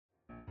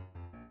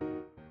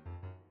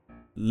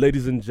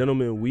Ladies and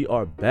gentlemen, we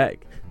are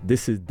back.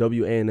 This is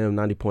WANM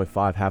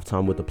 90.5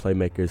 Halftime with the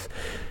Playmakers.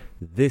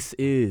 This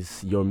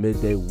is your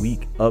midday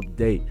week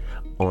update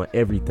on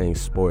everything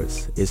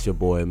sports. It's your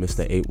boy,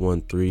 Mr.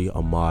 813,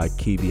 Ahmad,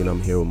 Kibi, and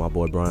I'm here with my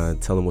boy, Brian.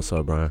 Tell him what's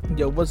up, Brian.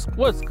 Yo, what's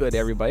good,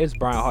 everybody? It's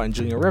Brian Harden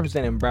Jr.,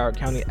 representing Broward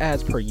County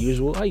as per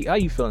usual. How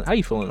you feeling? How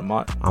you feeling,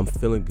 Ahmad? I'm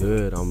feeling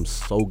good. I'm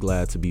so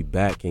glad to be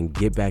back and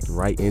get back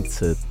right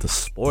into the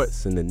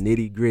sports and the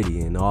nitty-gritty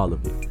and all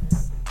of it.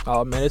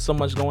 Oh man, there's so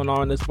much going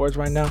on in the sports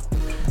right now.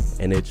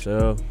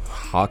 NHL,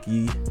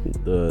 hockey,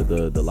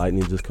 the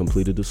Lightning just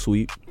completed the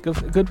sweep.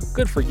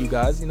 Good for you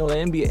guys. You know, the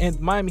NBA and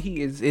Miami Heat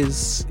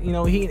is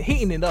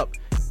heating it up.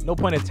 No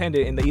pun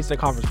intended in the Eastern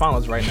Conference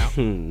Finals right now.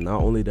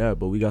 Not only that,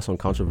 but we got some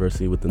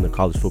controversy within the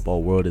college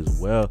football world as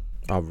well.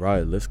 All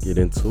right, let's get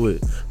into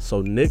it.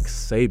 So Nick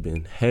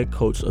Saban, head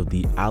coach of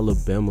the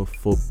Alabama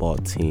football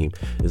team,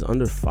 is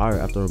under fire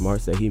after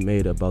remarks that he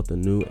made about the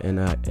new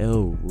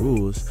NIL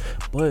rules.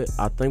 But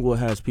I think what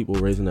has people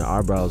raising their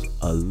eyebrows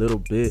a little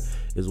bit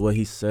is what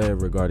he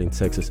said regarding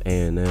Texas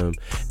A&M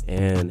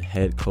and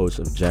head coach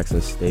of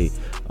Jackson State,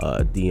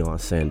 Deion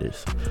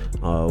Sanders.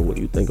 What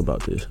do you think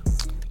about this?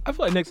 I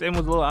feel like Nick Saban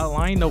was a little out of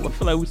line. You know, I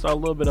feel like we saw a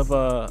little bit of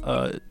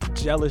a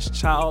jealous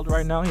child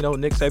right now. You know,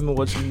 Nick Saban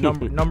was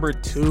number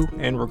 2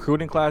 in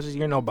recruiting classes,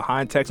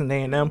 behind Texas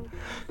A&M.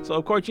 So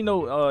of course, you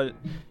know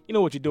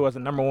what you do as a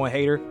number 1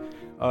 hater.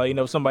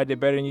 Somebody did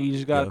better than you. You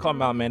just gotta call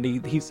him out, man.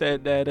 He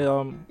said that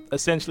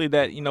essentially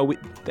that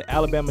the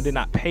Alabama did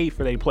not pay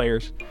for their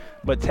players,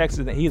 but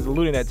Texas. He's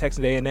alluding that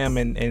Texas A&M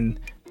and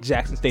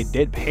Jackson State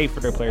did pay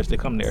for their players to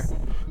come there.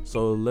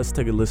 So let's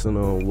take a listen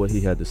on what he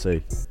had to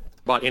say.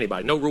 About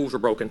anybody. No rules were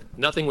broken.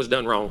 Nothing was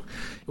done wrong.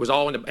 It was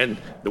all and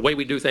the way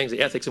we do things, the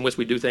ethics in which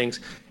we do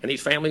things. And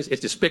these families, it's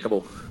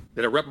despicable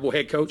that a reputable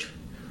head coach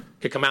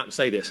could come out and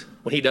say this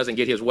when he doesn't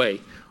get his way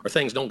or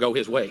things don't go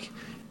his way.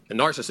 The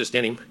narcissist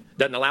in him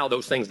doesn't allow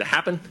those things to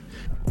happen.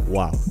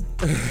 Wow.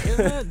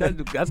 Yeah,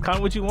 that's kind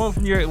of what you want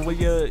from you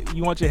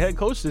want your head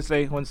coach to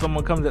say when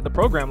someone comes at the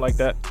program like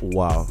that.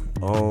 Wow.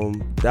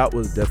 That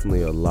was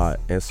definitely a lot.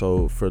 And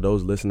so for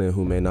those listening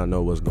who may not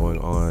know what's going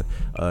on,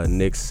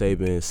 Nick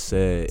Saban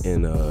said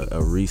in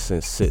a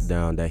recent sit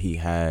down that he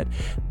had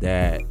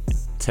that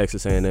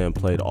Texas A&M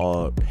paid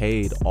all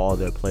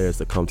their players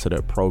to come to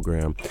their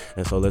program.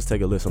 And so let's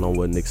take a listen on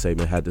what Nick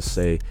Saban had to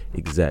say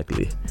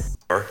exactly.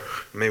 I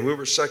mean, we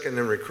were second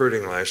in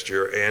recruiting last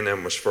year.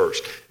 A&M was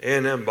first.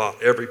 A&M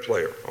bought every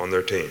player on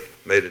their team,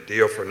 made a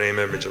deal for name,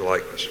 image, and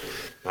likeness.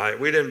 All right,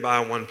 we didn't buy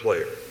one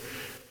player.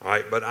 All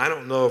right, but I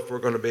don't know if we're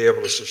going to be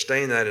able to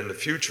sustain that in the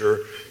future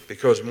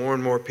because more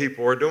and more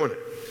people are doing it.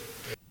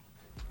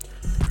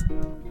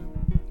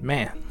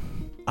 Man,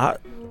 I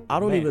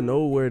don't even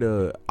know where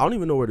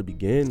to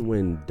begin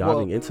when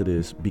diving into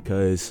this,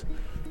 because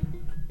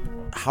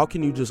how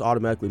can you just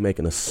automatically make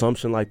an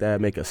assumption like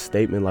that, make a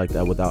statement like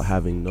that without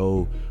having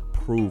no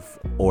proof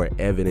or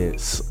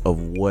evidence of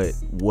what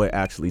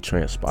actually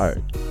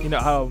transpired?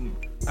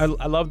 I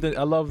love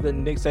the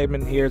Nick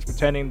Saban here is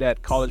pretending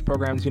that college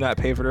programs do not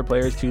pay for their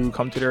players to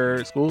come to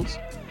their schools.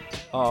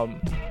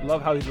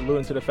 Love how he's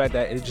alluding to the fact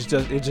that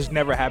it just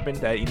never happened,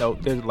 that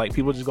there's like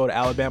people just go to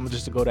Alabama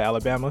just to go to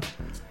Alabama.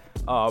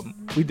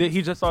 We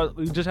just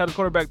had a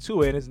quarterback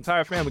too, and his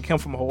entire family came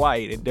from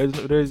Hawaii. There's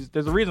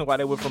a reason why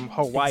they went from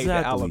Hawaii to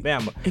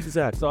Alabama.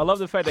 Exactly. So I love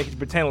the fact that he's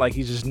pretending like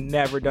he's just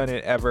never done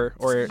it ever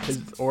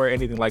or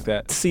anything like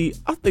that. See,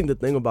 I think the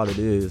thing about it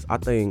is,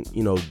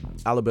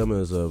 Alabama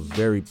is a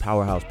very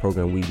powerhouse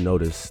program. We've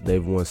noticed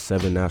they've won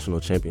 7 national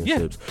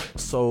championships. Yeah.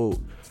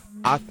 So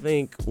I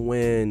think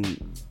when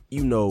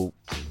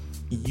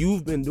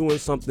you've been doing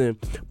something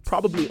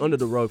probably under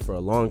the rug for a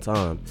long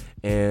time,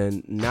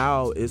 and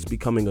now it's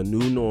becoming a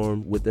new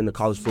norm within the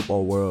college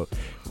football world.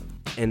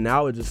 And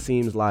now it just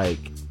seems like,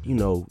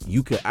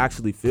 you could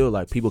actually feel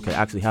like people could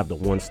actually have the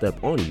one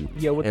step on you.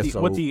 Yeah, with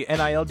the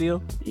NIL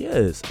deal?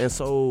 Yes. And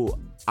so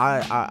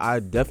I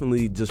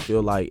definitely just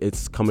feel like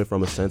it's coming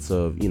from a sense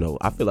of,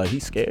 I feel like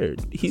he's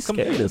scared. He's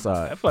scared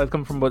inside. I feel like it's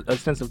coming from a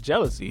sense of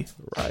jealousy.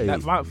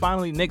 Right.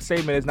 Finally, Nick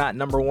Saban is not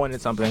number 1 in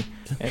something.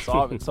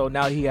 And so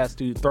now he has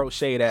to throw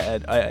shade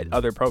at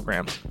other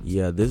programs.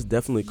 Yeah, this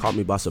definitely caught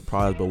me by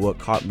surprise. But what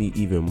caught me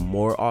even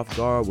more off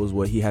guard was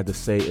what he had to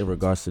say in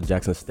regards to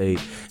Jackson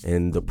State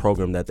and the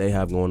program that they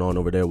have going on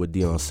over there with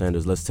Deion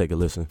Sanders. Let's take a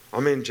listen. I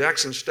mean,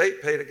 Jackson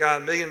State paid a guy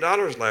 $1 million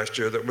last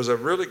year that was a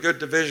really good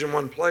Division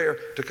I player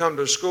to come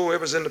to school. It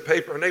was in the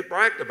paper and they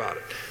bragged about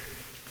it.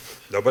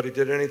 Nobody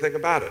did anything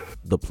about it.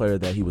 The player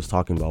that he was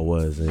talking about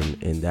was,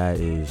 and that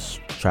is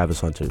Travis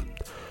Hunter.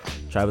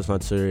 Travis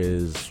Hunter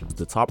is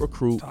the top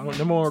recruit.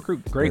 Number 1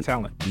 recruit. Great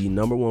talent. The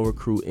number 1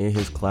 recruit in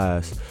his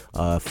class.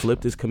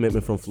 Flipped his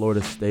commitment from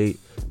Florida State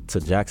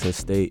to Jackson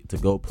State to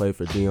go play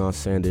for Deion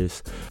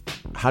Sanders.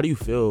 How do you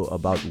feel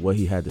about what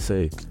he had to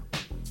say?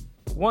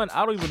 One,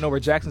 I don't even know where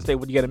Jackson State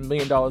would get $1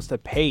 million to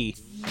pay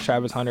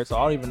Travis Hunter, so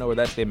I don't even know where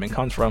that statement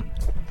comes from.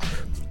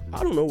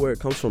 I don't know where it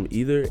comes from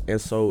either,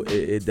 and so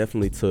it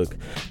definitely took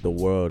the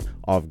world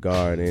off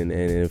guard. And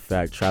in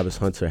fact, Travis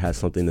Hunter has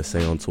something to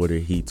say on Twitter.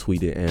 He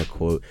tweeted and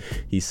quote,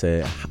 he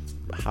said,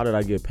 how did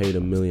I get paid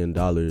 $1 million,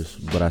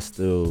 but I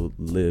still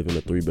live in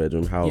a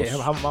 3-bedroom house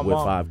with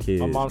 5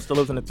 kids? My mom still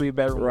lives in a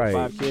 3-bedroom with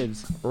 5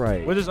 kids.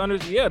 Right. Which is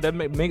that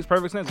makes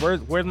perfect sense.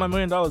 Where's my $1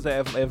 million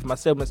at if my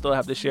siblings still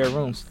have to share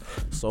rooms?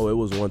 So it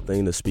was one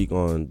thing to speak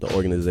on the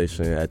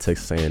organization at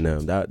Texas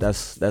A&M.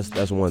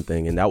 That's one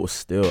thing, and that was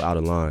still out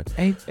of line.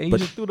 And you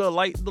just threw the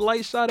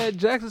light shot at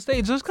Jackson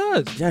State just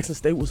cause. Jackson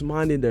State was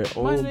minding their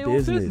own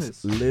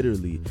business,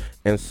 literally.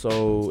 And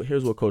so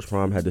here's what Coach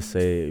Prime had to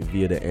say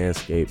via the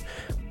Anscape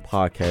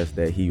podcast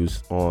that he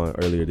was on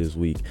earlier this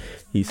week.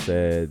 He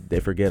said, "They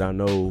forget I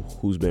know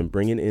who's been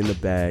bringing in the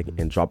bag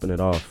and dropping it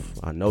off.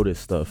 I know this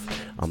stuff.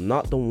 I'm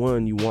not the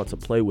one you want to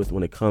play with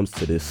when it comes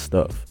to this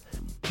stuff."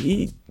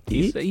 He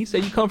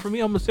said, "You come for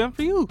me, I'm gonna send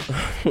for you."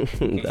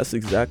 That's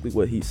exactly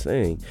what he's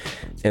saying.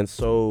 And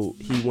so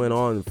he went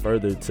on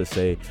further to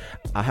say,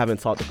 "I haven't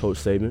talked to Coach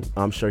Saban.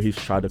 I'm sure he's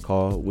tried to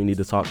call. We need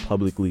to talk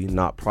publicly,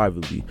 not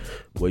privately.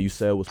 What you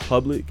said was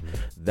public.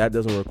 That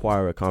doesn't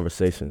require a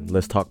conversation.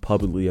 Let's talk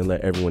publicly and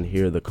let everyone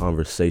hear the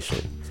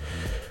conversation."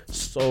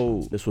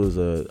 So this was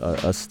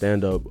a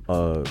stand-up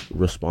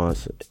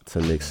response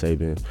to Nick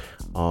Saban.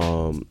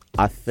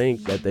 I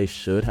think that they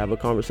should have a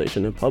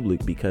conversation in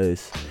public,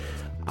 because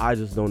I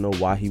just don't know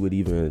why he would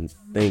even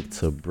think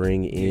to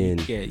bring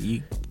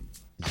in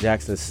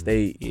Jackson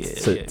State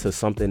to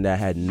something that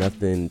had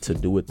nothing to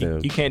do with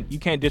them. You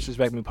can't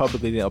disrespect me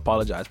publicly then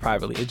apologize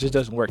privately. It just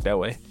doesn't work that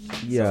way.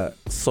 Yeah.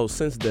 So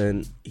since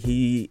then,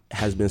 he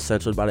has been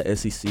censored by the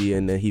SEC,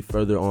 and then he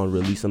further on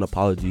released an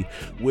apology,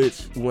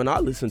 which when I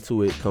listened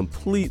to it,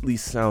 completely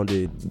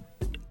sounded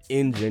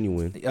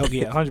ingenuine. Oh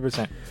yeah,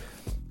 100%.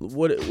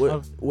 What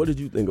did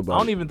you think about it? I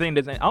don't even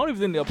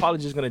think the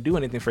apology is going to do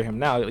anything for him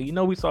now. You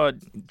know, we saw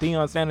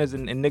Deion Sanders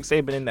and Nick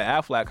Saban in the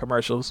Aflac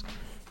commercials.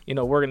 You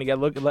know, we're going to get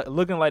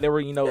looking like they were,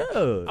 you know,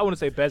 I wouldn't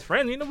say best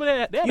friends, you know,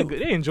 but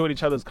they enjoyed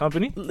each other's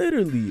company.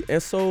 Literally.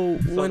 And so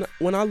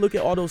when I look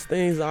at all those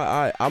things,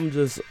 I'm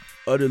just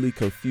utterly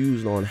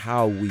confused on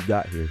how we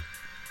got here.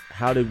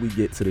 How did we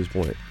get to this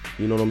point?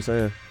 You know what I'm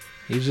saying?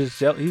 He's just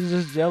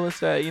jealous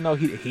that, you know,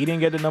 he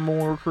didn't get the number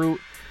 1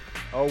 recruit.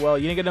 Oh, well,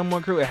 you didn't get number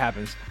 1 recruit, it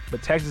happens.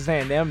 But Texas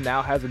A&M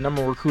now has a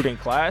number 1 recruiting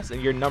class, and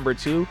you're number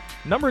 2.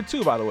 Number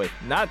 2, by the way,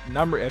 not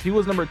number. If he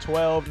was number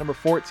 12, number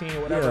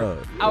 14, whatever,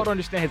 I would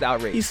understand his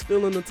outrage. He's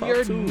still in the top 2.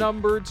 You're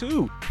number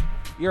 2.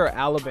 You're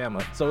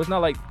Alabama. So it's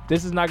not like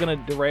this is not going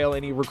to derail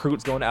any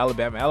recruits going to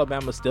Alabama.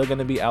 Alabama's still going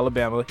to be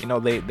Alabama. You know,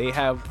 they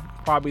have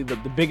probably the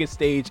biggest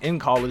stage in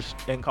college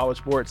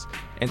sports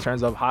in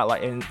terms of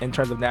highlight in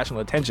terms of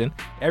national attention.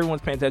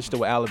 Everyone's paying attention to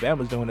what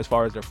Alabama's doing as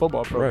far as their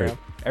football program. Right.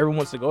 Everyone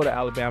wants to go to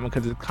Alabama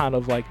because it's kind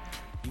of like,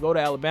 you go to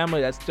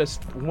Alabama, that's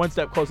just one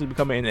step closer to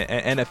becoming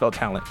an NFL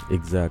talent.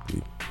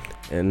 Exactly.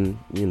 And,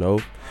 you know,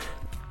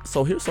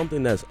 so here's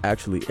something that's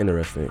actually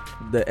interesting.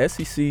 The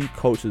SEC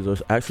coaches are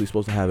actually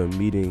supposed to have a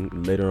meeting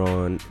later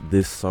on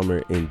this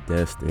summer in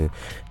Destin.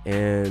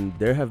 And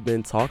there have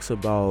been talks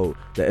about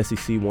the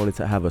SEC wanting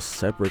to have a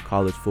separate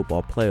college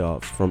football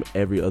playoffs from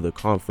every other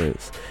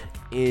conference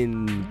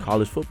in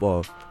college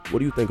football. What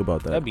do you think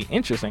about that? That'd be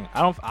interesting.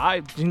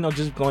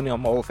 Just going on, I'm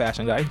an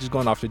old-fashioned guy, just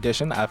going off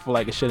tradition. I feel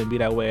like it shouldn't be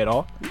that way at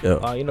all.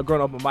 Yeah. You know,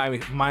 growing up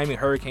a Miami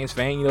Hurricanes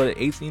fan, you know,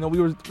 the AC, you know, we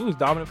was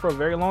dominant for a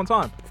very long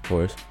time. Of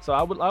course. So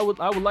I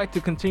would like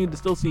to continue to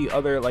still see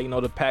other, like, you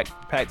know, the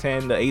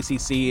Pac-10, the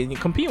ACC, and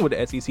competing with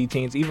the SEC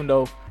teams, even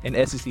though in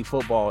SEC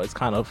football it's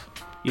kind of,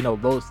 you know,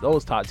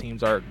 those top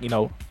teams are, you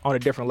know, on a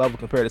different level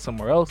compared to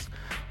somewhere else.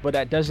 But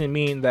that doesn't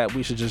mean that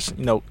we should just,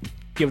 you know,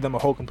 give them a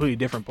whole completely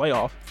different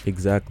playoff.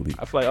 Exactly.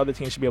 I feel like other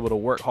teams should be able to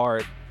work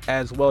hard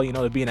as well, you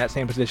know, to be in that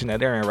same position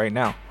that they're in right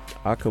now.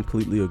 I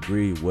completely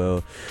agree.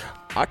 Well,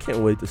 I can't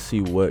wait to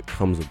see what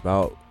comes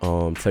about.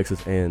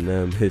 Texas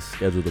A&M is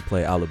scheduled to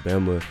play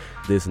Alabama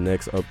this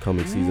next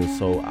upcoming season,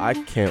 so I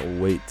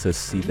can't wait to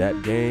see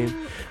that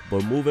game.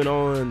 But moving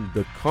on,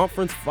 the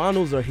conference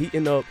finals are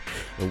heating up,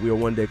 and we are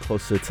one day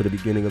closer to the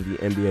beginning of the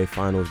NBA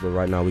finals, but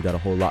right now we got a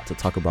whole lot to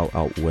talk about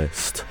out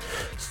west.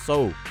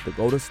 So the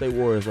Golden State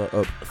Warriors are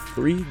up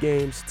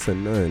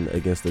 3-0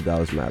 against the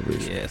Dallas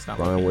Mavericks. Yeah, it's not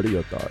Brian, what are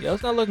your thoughts? Yeah,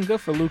 it's not looking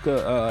good for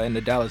Luka and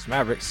the Dallas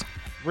Mavericks.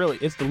 Really,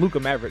 it's the Luka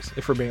Mavericks,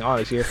 if we're being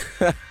honest here.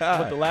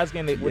 But the last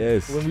game,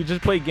 when we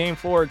just played Game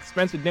 4,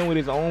 Spencer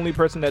Dinwiddie is the only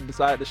person that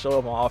decided to show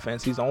up on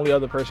offense. He's the only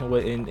other person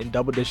in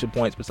double-digit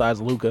points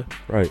besides Luka.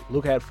 Right.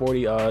 Luka had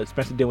 40.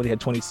 Spencer Dinwiddie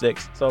had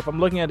 26. So if I'm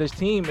looking at this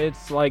team,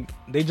 it's like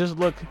they just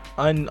look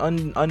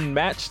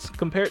unmatched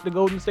compared to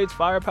Golden State's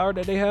firepower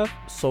that they have.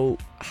 So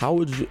how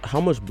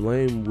much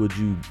blame would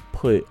you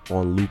put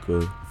on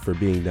Luka for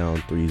being down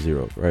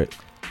 3-0, right?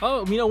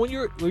 Oh, you know, when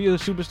you're a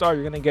superstar,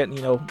 you're gonna get,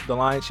 you know, the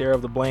lion's share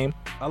of the blame.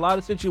 A lot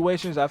of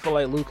situations, I feel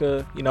like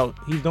Luka, you know,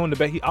 he's doing the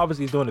best. He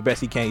obviously is doing the best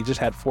he can. He just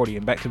had 40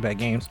 in back-to-back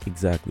games.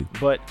 Exactly.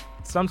 But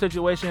some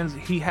situations,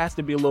 he has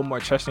to be a little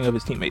more trusting of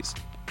his teammates.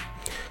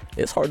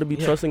 It's hard to be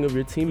trusting of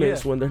your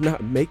teammates when they're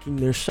not making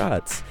their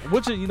shots.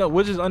 Which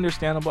is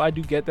understandable. I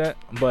do get that.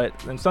 But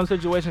in some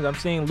situations, I'm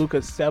seeing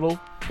Luka settle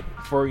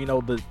for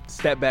the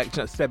step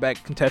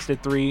back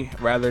contested three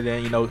rather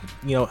than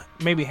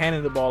maybe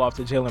handing the ball off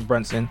to Jalen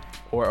Brunson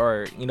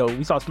or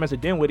we saw Spencer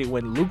Dinwiddie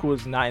when Luka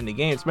was not in the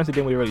game. Spencer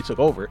Dinwiddie really took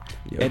over,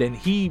 and then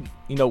he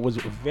was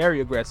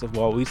very aggressive.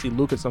 While we see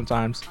Luka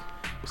sometimes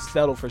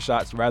settle for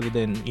shots rather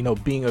than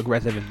being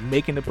aggressive and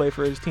making the play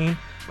for his team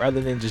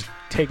rather than just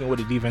taking what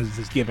the defense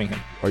is giving him.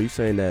 Are you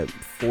saying that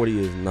 40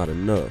 is not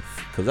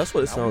enough? Because that's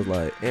what it sounds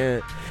like.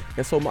 And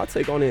so my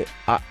take on it,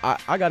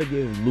 I got to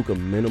give Luka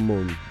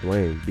minimum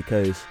blame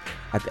because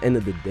at the end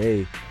of the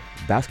day,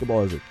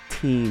 basketball is a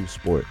team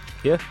sport.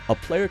 Yeah. A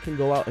player can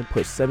go out and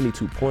put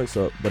 72 points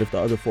up, but if the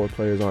other 4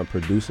 players aren't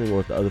producing or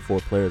if the other 4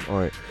 players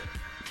aren't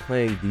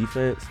playing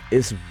defense,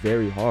 it's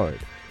very hard.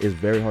 It's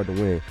very hard to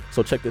win.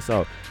 So check this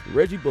out.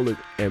 Reggie Bullock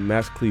and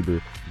Max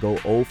Kleber go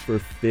 0 for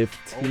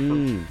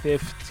 15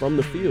 from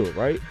the field,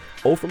 right?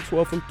 0 from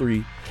 12 from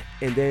 3.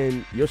 And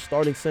then your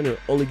starting center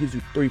only gives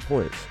you 3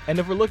 points. And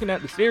if we're looking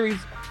at the series,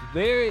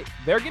 they're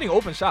getting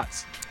open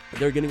shots.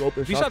 They're getting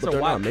open shots, but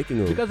they're not making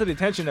them. Because of the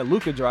attention that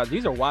Luka draws,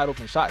 these are wide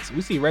open shots. We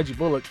see Reggie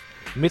Bullock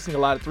missing a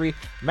lot of 3.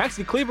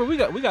 Maxi Kleber, we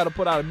got to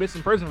put out a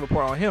missing person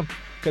report on him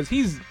because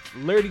he's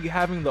literally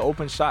having the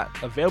open shot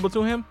available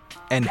to him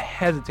and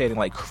hesitating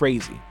like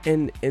crazy.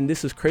 And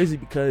this is crazy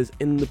because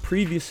in the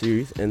previous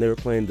series, and they were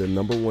playing the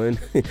number 1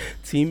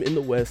 team in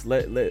the West.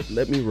 Let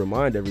me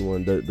remind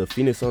everyone, the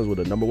Phoenix Suns were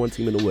the number 1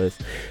 team in the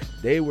West.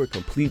 They were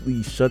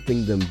completely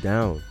shutting them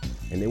down,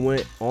 and they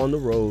went on the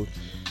road,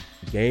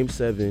 Game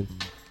 7.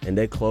 And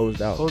they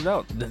closed out.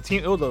 The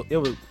team, it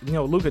was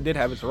Luka did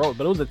have his heroic,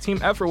 but it was a team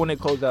effort when they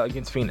closed out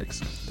against Phoenix.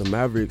 The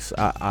Mavericks,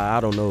 I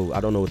don't know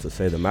what to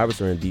say. The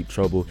Mavericks are in deep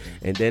trouble,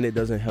 and then it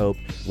doesn't help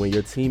when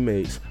your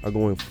teammates are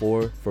going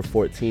 4 for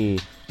 14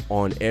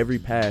 on every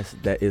pass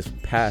that is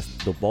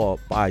passed the ball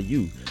by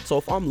you. So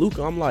if I'm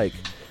Luka, I'm like,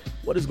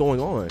 what is going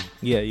on?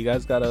 Yeah, you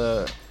guys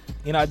gotta,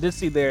 I did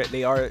see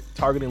they are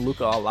targeting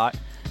Luka a lot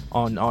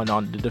on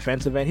the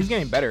defensive end. He's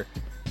getting better.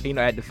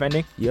 At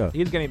defending. Yeah,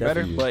 he's getting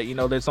better, but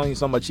there's only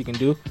so much he can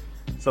do.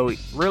 So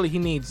really, he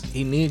needs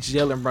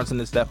Jalen Brunson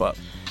to step up.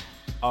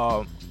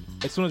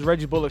 As soon as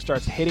Reggie Bullock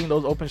starts hitting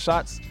those open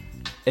shots,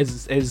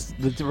 is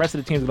the rest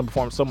of the team's gonna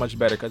perform so much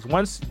better. Because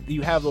once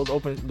you have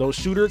those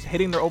shooters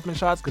hitting their open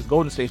shots, because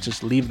Golden State's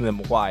just leaving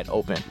them wide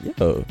open.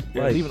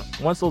 Yeah,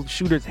 once those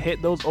shooters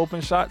hit those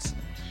open shots,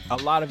 a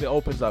lot of it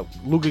opens up.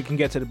 Luka can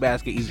get to the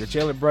basket easier.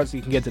 Jalen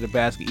Brunson can get to the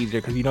basket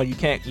easier because you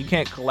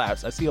can't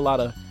collapse. I see a lot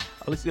of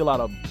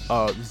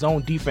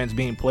zone defense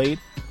being played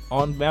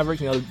on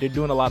Mavericks. They're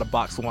doing a lot of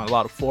box one, a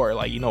lot of 4,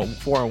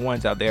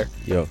 4-on-1s out there.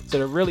 Yeah.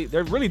 So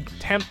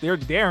they're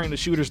daring the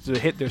shooters to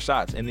hit their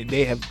shots, and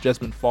they have just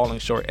been falling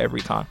short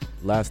every time.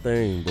 Last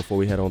thing before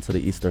we head on to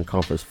the Eastern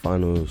Conference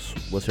Finals,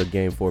 what's your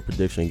Game 4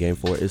 prediction? Game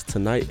 4 is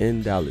tonight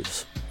in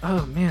Dallas.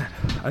 Oh man,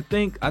 I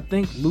think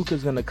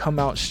Luka's gonna come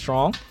out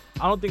strong.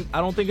 I don't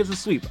think it's a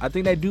sweep. I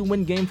think they do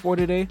win Game 4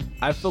 today.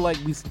 I feel like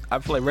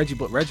Reggie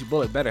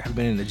Bullock better have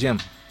been in the gym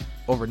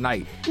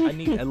overnight. I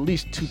need at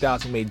least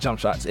 2,000 made jump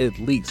shots at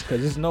least,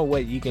 because there's no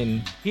way you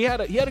can. He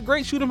had a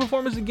great shooting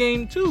performance in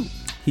Game 2.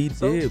 He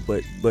did,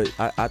 but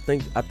I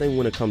think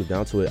when it comes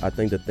down to it, I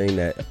think the thing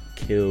that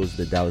kills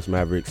the Dallas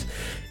Mavericks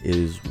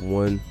is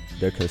one,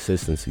 their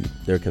consistency.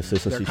 Their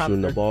consistency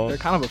shooting the ball. They're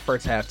kind of a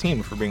first half team,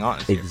 if we're being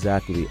honest.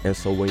 Exactly. And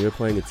so when you're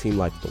playing a team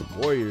like the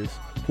Warriors,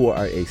 who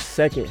are a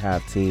second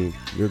half team,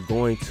 you're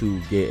going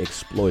to get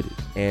exploited.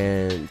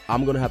 And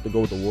I'm gonna have to go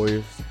with the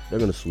Warriors. They're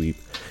gonna sweep.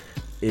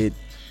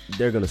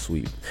 They're gonna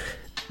sweep.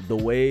 The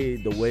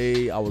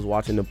way I was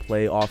watching them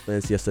play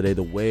offense yesterday,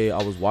 the way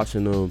I was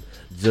watching them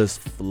just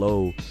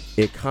flow,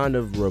 it kind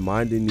of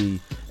reminded me,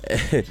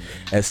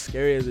 as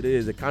scary as it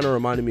is, it kind of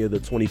reminded me of the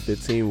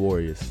 2015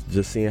 Warriors,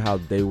 just seeing how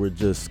they were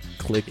just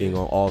clicking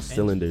on all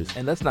cylinders.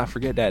 And let's not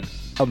forget that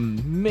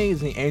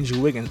amazing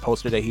Andrew Wiggins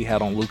poster that he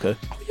had on Luka.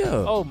 Oh, yeah.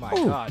 Oh, my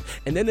God.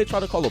 And then they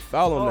tried to call a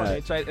foul on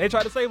that. They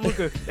tried to save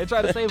Luka. They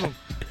tried to save him.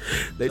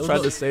 They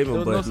tried to save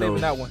him, but no,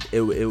 that one.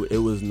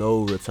 It was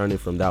no returning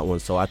from that one.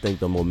 So I think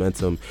the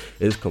momentum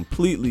is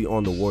completely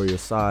on the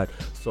Warriors side.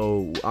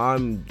 So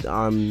I'm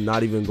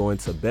not even going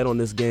to bet on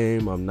this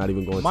game. I'm not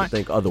even going to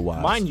think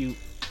otherwise. Mind you,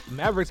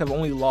 Mavericks have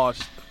only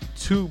lost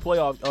 2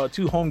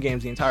 home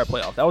games the entire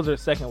playoffs. That was their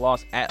second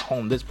loss at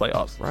home this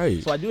playoffs.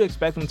 Right. So I do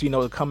expect them to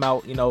to come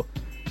out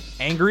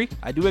angry.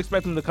 I do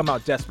expect them to come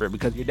out desperate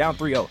because you're down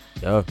 3-0.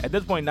 Yeah. At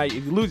this point now, if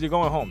you lose, you're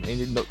going home,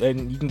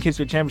 and you can kiss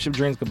your championship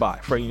dreams goodbye.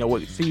 For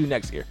see you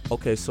next year.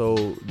 Okay, so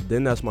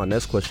then that's my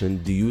next question.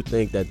 Do you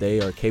think that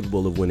they are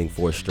capable of winning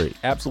 4 straight?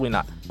 Absolutely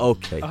not.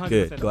 Okay,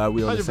 good. Glad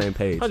we're on the same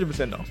page.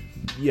 100% no.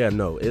 Yeah,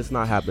 no, it's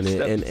not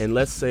happening. And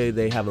let's say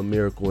they have a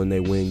miracle and they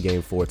win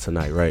Game 4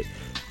 tonight, right?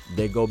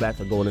 They go back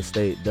to Golden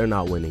State. They're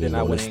not winning in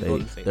Golden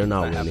State. They're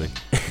not winning.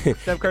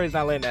 Steph Curry's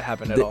not letting that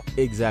happen at all.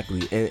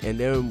 Exactly. And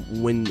then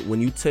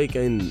when you take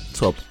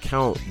into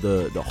account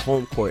the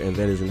home court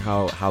advantage and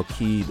how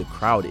key the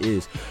crowd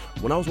is,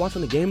 when I was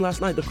watching the game last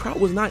night, the crowd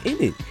was not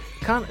in it.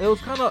 it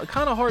was kind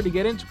of hard to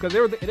get into because they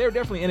were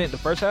definitely in it the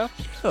first half.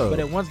 Yeah. But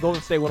then once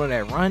Golden State went on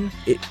that run,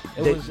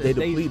 they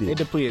depleted. They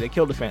depleted. They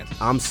killed the fans.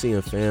 I'm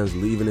seeing fans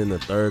leaving in the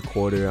third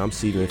quarter. I'm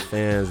seeing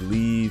fans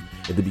leave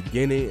at the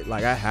beginning,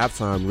 like at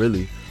halftime,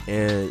 really.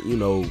 And, you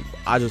know,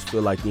 I just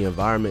feel like the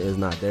environment is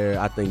not there.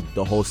 I think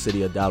the whole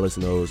city of Dallas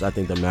knows. I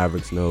think the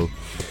Mavericks know.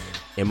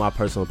 In my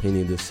personal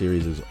opinion, this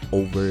series is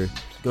over.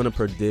 Gonna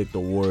predict the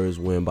Warriors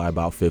win by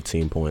about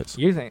 15 points.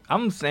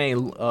 I'm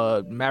saying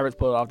Mavericks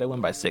pull it off. They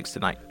win by 6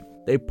 tonight.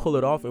 They pull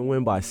it off and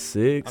win by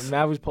 6.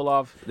 Mavericks pull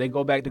off. They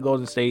go back to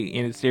Golden State,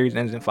 and the series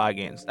ends in 5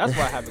 games. That's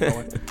what I have it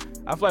going.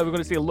 I feel like we're going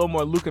to see a little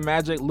more Luka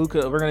magic. We're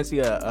going to see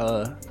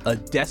a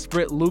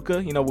desperate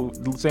Luka. You know,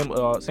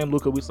 same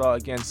Luka we saw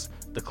against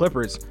the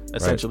Clippers,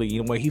 essentially. Right.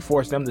 You know, when he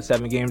forced them to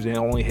 7 games in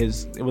only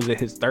his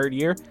third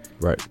year.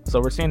 Right. So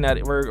we're seeing that.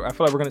 I feel like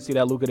we're going to see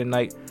that Luka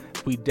tonight.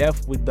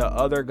 The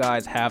other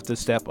guys have to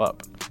step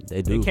up.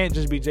 They do. It can't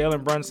just be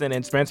Jalen Brunson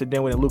and Spencer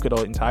Dinwiddie and Luka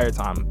the entire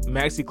time.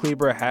 Maxi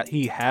Kleber,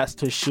 he has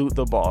to shoot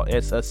the ball.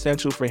 It's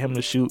essential for him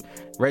to shoot.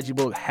 Reggie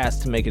Bullock has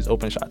to make his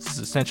open shots. It's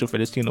essential for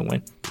this team to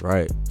win.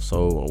 Right.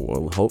 So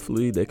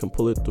hopefully they can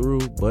pull it through,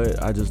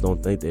 but I just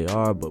don't think they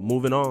are. But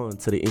moving on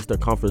to the Eastern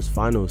Conference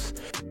Finals.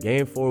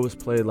 Game 4 was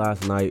played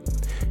last night,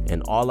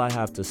 and all I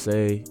have to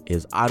say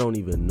is I don't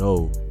even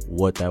know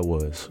what that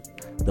was.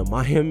 The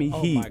Miami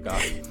Heat. Oh my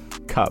God.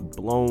 Got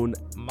blown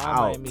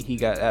out. Miami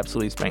Heat got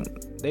absolutely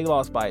spanked. They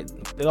lost by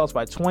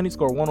 20,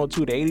 scored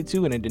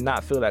 102-82, and it did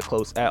not feel that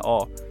close at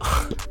all.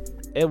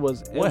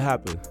 What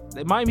happened?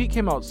 Miami Heat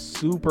came out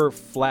super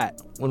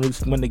flat when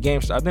the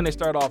game started. I think they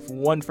started off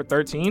 1 for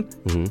 13.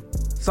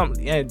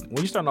 Mm-hmm. And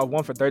when you start off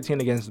 1 for 13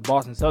 against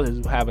Boston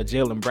Celtics, who have a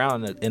Jaylen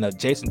Brown and a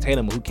Jason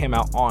Tatum who came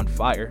out on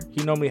fire.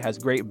 He normally has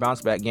great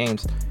bounce back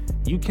games.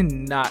 You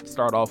cannot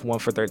start off 1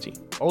 for 13.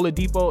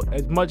 Oladipo,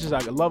 as much as I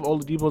love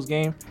Oladipo's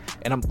game,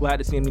 and I'm glad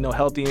to see him,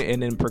 healthy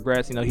and then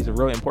progress. He's a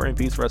really important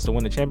piece for us to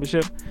win the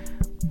championship.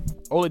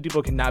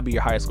 Oladipo cannot be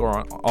your highest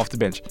scorer off the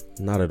bench.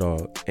 Not at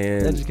all.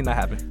 And that just cannot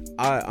happen.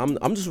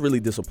 I'm just really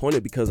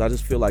disappointed because I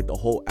just feel like the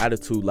whole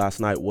attitude last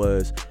night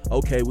was,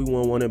 okay, we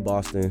won 1 in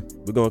Boston.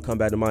 We're going to come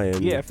back to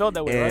Miami. Yeah, it felt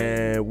that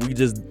way, and we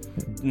just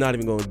not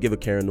even going to give a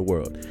care in the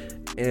world.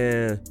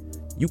 And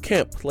you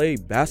can't play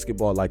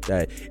basketball like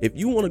that. If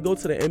you want to go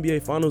to the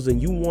NBA Finals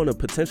and you want to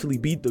potentially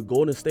beat the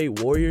Golden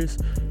State Warriors,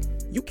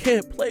 you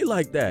can't play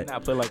like that.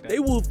 Not play like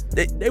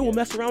that. They will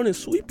mess around and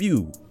sweep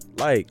you.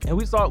 And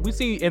we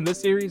see in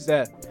this series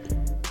that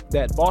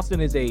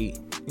Boston is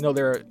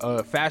they're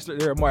a faster,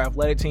 they're a more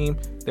athletic team,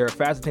 they're a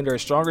faster team, they're a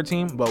stronger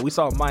team. But we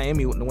saw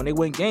Miami when they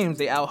win games,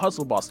 they out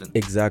hustle Boston.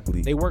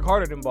 Exactly. They work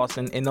harder than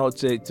Boston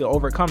to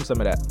overcome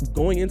some of that.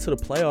 Going into the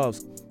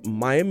playoffs,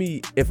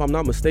 Miami, if I'm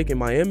not mistaken,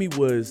 Miami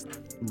was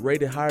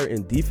rated higher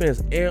in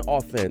defense and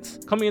offense.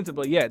 During the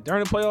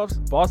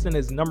playoffs, Boston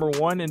is number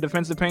 1 in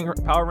defensive power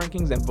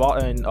rankings,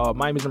 and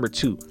Miami's number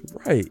 2.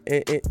 Right,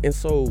 and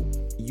so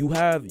you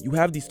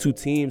have these two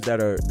teams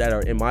that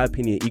are in my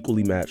opinion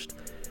equally matched.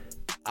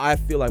 I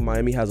feel like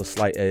Miami has a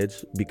slight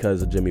edge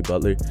because of Jimmy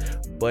Butler,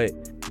 but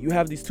you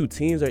have these two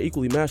teams that are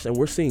equally matched, and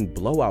we're seeing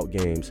blowout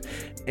games.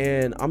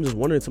 And I'm just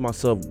wondering to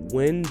myself,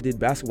 when did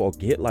basketball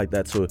get like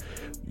that? So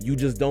you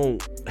just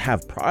don't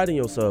have pride in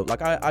yourself.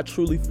 Like I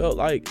truly felt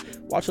like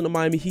watching the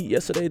Miami Heat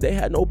yesterday, they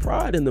had no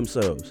pride in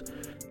themselves.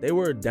 They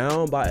were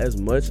down by as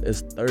much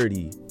as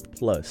 30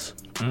 plus.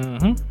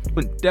 Mm-hmm.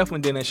 But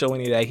definitely didn't show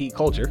any of that Heat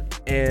culture.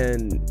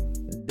 And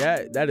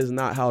that is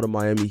not how the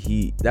Miami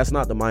Heat. That's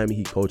not the Miami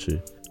Heat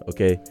culture.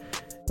 Okay,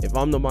 if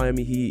I'm the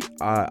Miami Heat,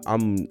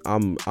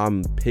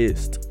 I'm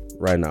pissed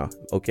right now.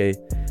 Okay,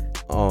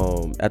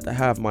 at the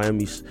half,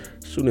 Miami's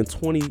shooting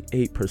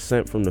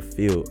 28% from the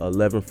field,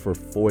 11 for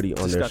 40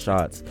 on their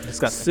shots.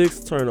 Disgusting.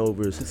 6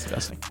 turnovers.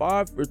 Disgusting.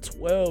 5 for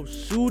 12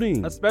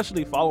 shooting.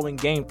 Especially following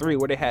Game 3,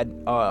 where they had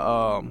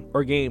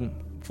Game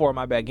 4,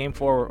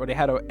 where they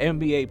had an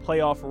NBA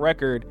playoff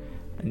record,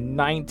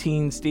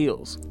 19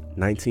 steals.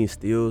 19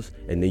 steals,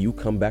 and then you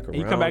come back around.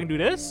 And you come back and do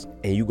this?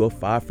 And you go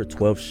 5 for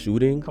 12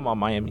 shooting. Come on,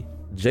 Miami.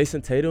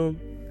 Jason Tatum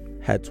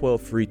had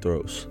 12 free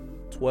throws.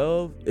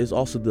 12 is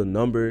also the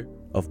number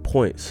of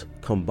points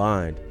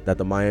combined that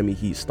the Miami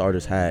Heat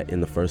starters had in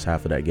the first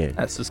half of that game.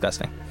 That's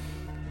disgusting.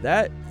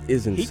 That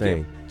is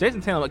insane. Jason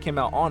Tatum came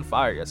out on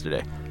fire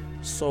yesterday.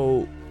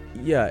 So,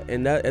 yeah,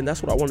 and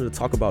that's what I wanted to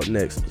talk about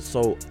next.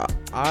 So,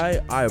 I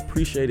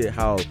appreciated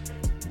how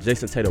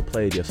Jason Tatum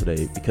played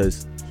yesterday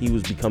because he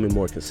was becoming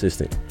more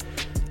consistent.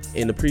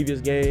 In the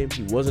previous game,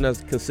 he wasn't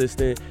as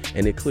consistent,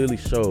 and it clearly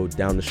showed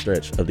down the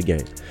stretch of the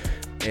game.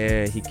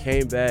 And he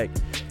came back,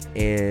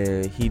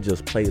 and he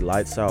just played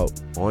lights out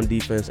on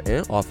defense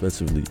and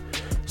offensively.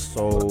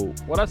 So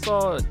what I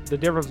saw, the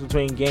difference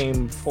between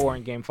Game 4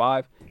 and Game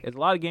 5, is a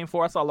lot of Game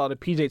 4, I saw a lot of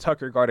P.J.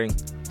 Tucker guarding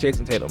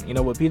Jason Tatum.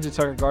 With P.J.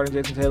 Tucker guarding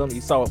Jason Tatum,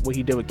 you saw what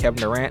he did with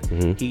Kevin Durant.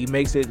 Mm-hmm. He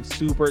makes it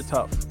super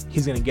tough.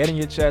 He's going to get in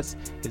your chest.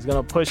 He's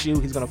going to push you.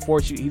 He's going to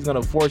force you. He's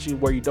going to force you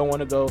where you don't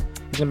want to go.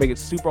 He's going to make it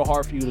super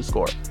hard for you to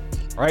score.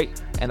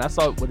 Right? And I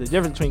saw what the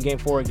difference between Game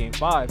 4 and Game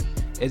 5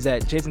 is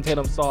that Jason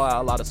Tatum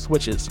saw a lot of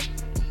switches.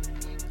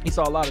 He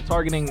saw a lot of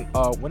targeting.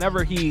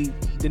 Whenever he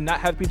did not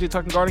have PJ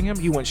Tucker guarding him,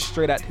 he went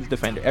straight at his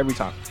defender every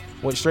time.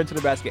 Went straight to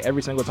the basket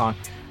every single time.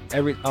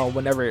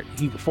 Whenever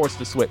he forced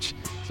the switch.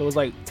 So it's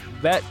like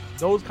that.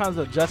 Those kinds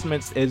of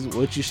adjustments is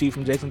what you see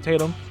from Jason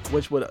Tatum,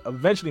 which would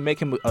eventually make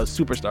him a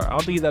superstar. I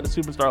don't think he's at a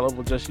superstar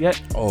level just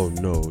yet. Oh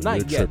no,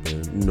 not you're yet.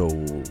 Tripping. No.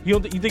 You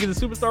think he's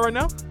a superstar right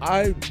now?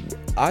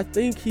 I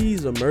think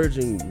he's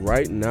emerging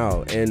right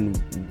now,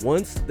 and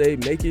once they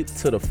make it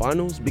to the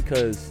finals,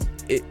 because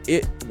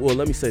well,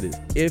 let me say this: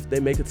 if they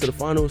make it to the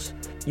finals,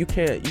 you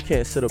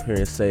can't sit up here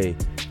and say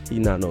he's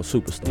not no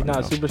superstar. He's not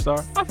a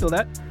superstar. I feel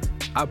that.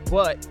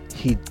 But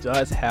he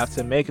does have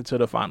to make it to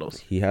the finals.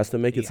 He has to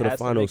make it to the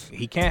finals.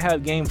 He can't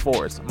have game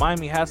 4s.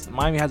 Miami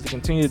has to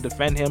continue to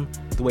defend him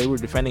the way we were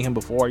defending him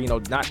before.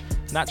 Not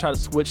try to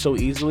switch so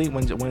easily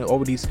when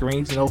over these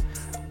screens.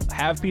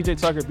 Have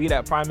PJ Tucker be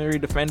that primary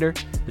defender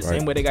the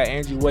same way they got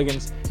Andrew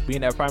Wiggins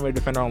being that primary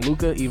defender on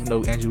Luka, even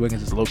though Andrew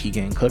Wiggins is low-key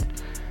getting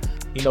cooked.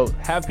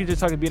 Have PJ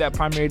Tucker be that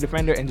primary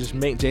defender and just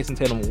make Jason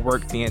Tatum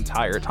work the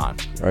entire time.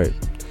 Right.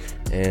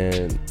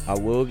 And I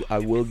will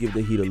give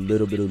the Heat a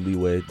little bit of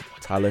leeway.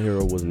 Tyler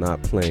Hero was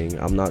not playing.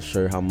 I'm not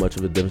sure how much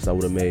of a difference that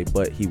would have made,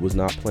 but he was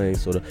not playing.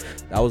 So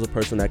that was a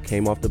person that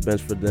came off the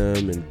bench for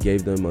them and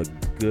gave them a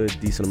good,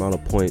 decent amount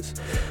of points.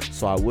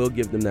 So I will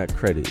give them that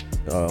credit.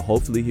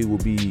 Hopefully he will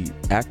be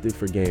active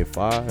for Game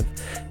 5,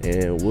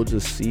 and we'll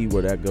just see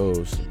where that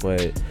goes.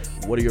 But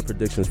what are your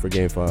predictions for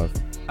Game 5?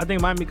 I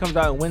think Miami comes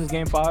out and wins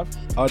Game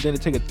 5. Then to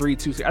take a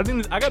 3-2 series. I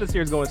think I got the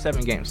series going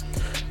 7 games.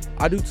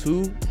 I do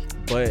too,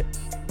 but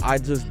I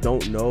just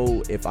don't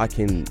know if I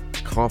can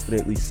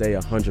confidently say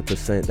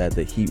 100% that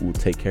the Heat will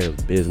take care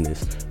of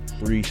business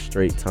 3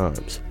 straight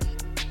times.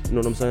 You know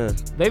what I'm saying?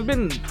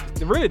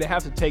 They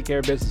have to take care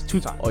of business 2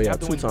 times. Oh yeah,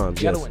 2 times.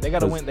 They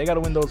gotta win. They gotta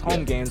win those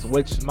home games,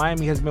 which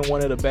Miami has been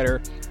one of the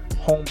better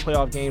home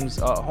playoff games,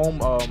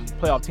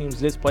 playoff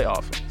teams this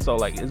playoff.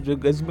 So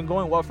it's been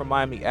going well for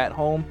Miami at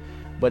home,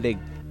 but they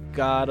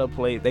gotta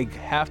play. They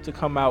have to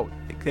come out.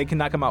 They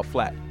cannot come out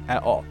flat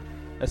at all.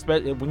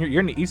 Especially when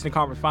you're in the Eastern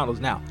Conference Finals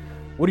now.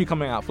 What are you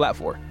coming out flat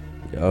for?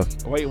 Yeah.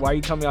 Why are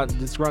you coming out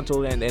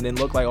disgruntled and then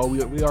look like,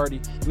 we already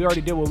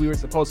did what we were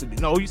supposed to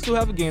do? No, you still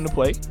have a game to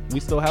play. We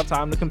still have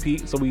time to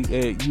compete. So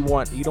you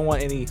don't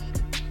want any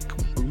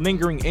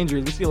lingering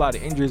injuries. We see a lot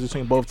of injuries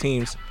between both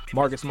teams.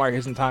 Marcus Smart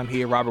missing time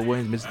here. Robert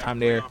Williams missing time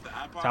there.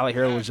 Tyler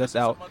Hero was just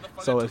out.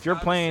 So if you're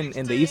playing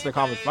in the Eastern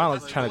Conference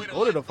Finals, trying to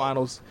go to the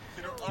finals,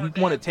 you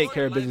want to take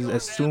care of business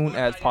as soon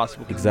as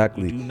possible.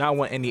 Exactly. You do not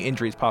want any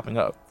injuries popping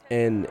up.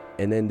 And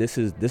then this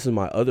is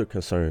my other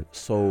concern.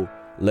 So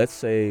let's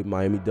say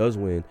Miami does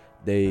win.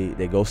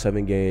 They go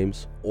 7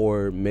 games,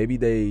 or maybe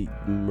they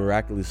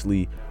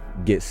miraculously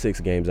get 6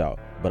 games out,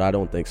 but I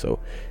don't think so.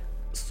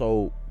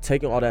 So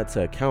taking all that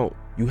to account,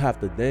 you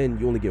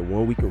only get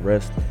 1 week of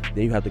rest.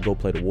 Then you have to go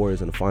play the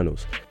Warriors in the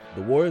finals.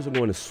 The Warriors are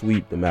going to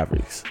sweep the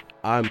Mavericks.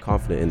 I'm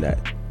confident in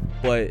that.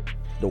 But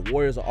the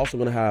Warriors are also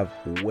going to have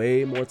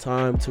way more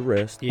time to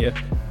rest. Yeah.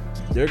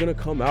 They're going to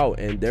come out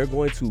and they're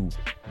going to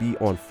be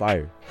on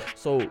fire.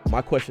 So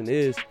my question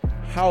is,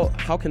 how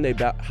can they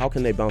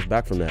bounce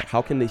back from that?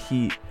 How can the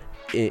Heat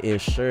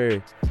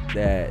ensure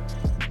that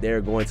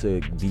they're going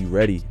to be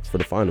ready for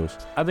the finals?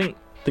 I think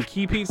the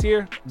key piece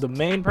here, the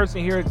main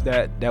person here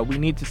that we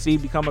need to see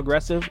become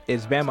aggressive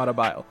is Bam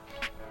Adebayo.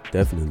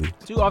 Definitely.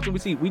 Too often we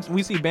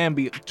see Bam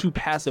be too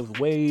passive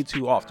way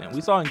too often.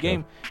 We saw in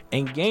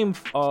game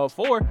 4,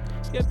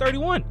 he had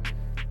 31.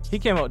 He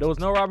came out. There was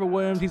no Robert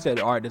Williams. He said,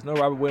 all right, there's no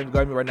Robert Williams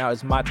guarding me right now.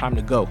 It's my time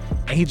to go.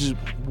 And he just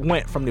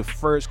went from the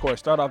first quarter.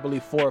 Started off, I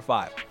believe, 4 or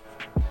 5.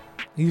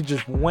 He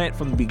just went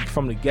from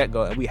the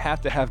get-go. And we have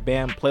to have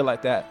Bam play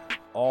like that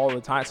all the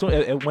time. So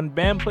when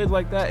Bam plays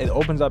like that, it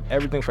opens up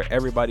everything for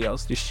everybody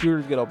else. The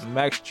shooters get up.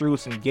 Max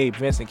Strus and Gabe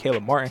Vincent,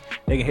 Caleb Martin,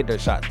 they can hit their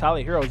shots.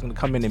 Tyler Hero is going to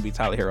come in and be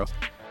Tyler Hero.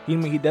 He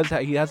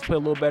has to play a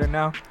little better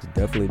now. He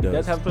definitely does. He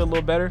does have to play a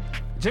little better.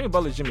 Jimmy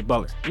Butler's Jimmy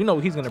Butler. You know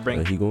what he's going to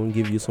bring. He's going to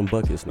give you some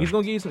buckets now. He's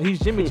going to give you some. He's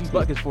Jimmy G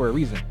buckets for a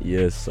reason.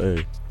 Yes,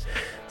 sir.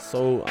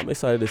 So I'm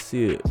excited to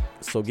see it.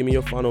 So give me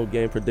your final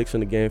game prediction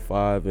to Game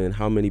 5, and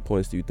how many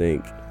points do you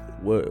think?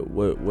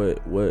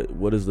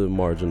 What is the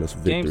margin of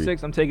victory? Game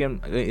 6, I'm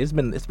taking. It's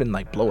been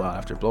like blowout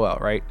after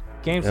blowout, right?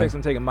 Game 6,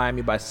 I'm taking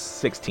Miami by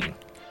 16.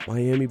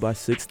 Miami by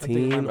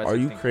 16? Are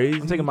you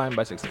crazy? I'm taking Miami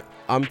by 16.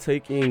 I'm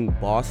taking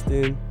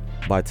Boston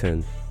by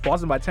 10.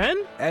 Boston by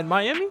 10 at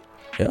Miami?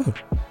 Yeah.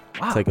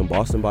 Wow. Taking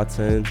Boston by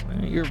 10.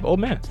 Man, you're an old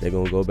man. They're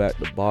going to go back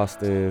to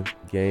Boston.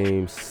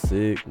 Game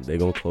 6, they're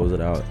going to close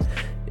it out.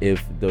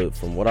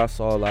 From what I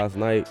saw last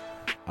night,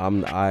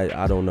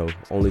 I don't know.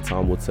 Only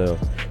time will tell.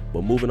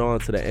 But moving on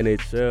to the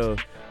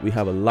NHL, we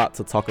have a lot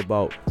to talk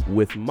about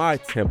with my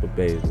Tampa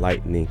Bay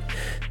Lightning.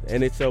 The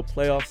NHL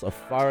playoffs are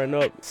firing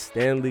up.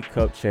 Stanley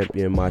Cup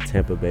champion, my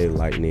Tampa Bay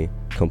Lightning,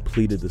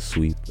 completed the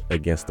sweep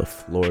against the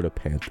Florida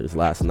Panthers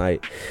last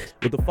night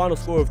with the final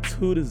score of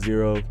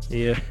 2-0.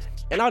 Yeah.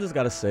 And I just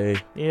got to say,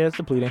 yeah, it's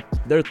depleting.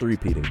 They're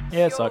three-peating.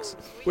 Yeah, it sucks.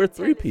 We're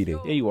three-peating.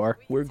 Yeah, you are.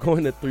 We're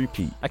going to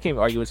three-peat. I can't even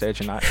argue with that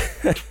you're not.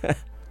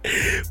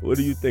 What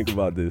do you think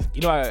about this?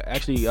 You know, I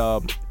actually,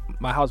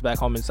 my house back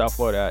home in South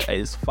Florida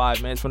is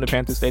 5 minutes from the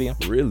Panther Stadium.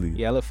 Really?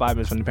 Yeah, I live 5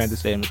 minutes from the Panther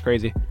Stadium. It's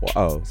crazy.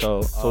 Wow.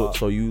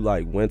 So you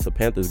like went to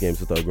Panthers games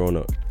and stuff growing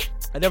up?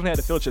 I definitely had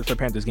the field trips for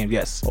Panthers games,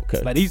 yes.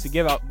 Okay. But they used to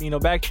give out,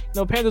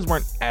 Panthers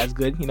weren't as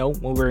good, when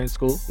we were in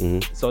school.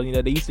 Mm-hmm. So,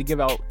 they used to give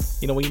out,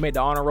 when you made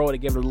the honor roll, they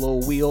give it a little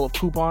wheel of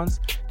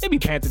coupons. There'd be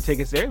Panther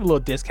tickets there, a little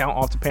discount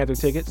off the Panther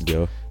tickets.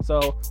 Yeah.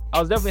 So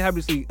I was definitely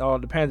happy to see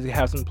the Panthers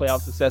have some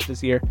playoff success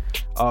this year,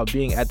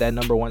 being at that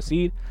number 1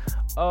 seed.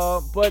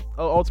 But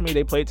ultimately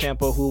they played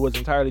Tampa, who was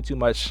entirely too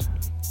much.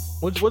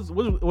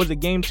 Was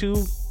it game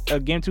 2?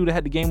 Game 2 that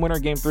had the game winner,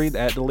 game 3 that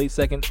had the late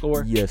second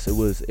score. Yes, it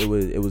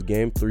was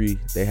game 3.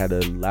 They had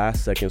a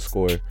last second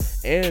score,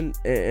 and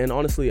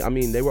honestly, I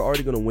mean, they were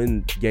already gonna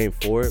win game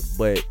 4,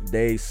 but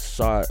they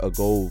shot a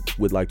goal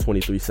with like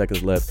 23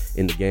 seconds left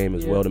in the game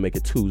as well to make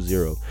it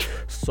 2-0.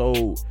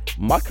 So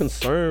my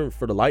concern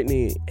for the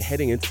Lightning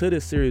heading into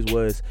this series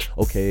was,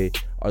 okay,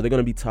 are they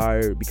gonna be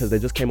tired because they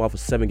just came off a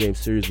 7-game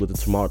series with the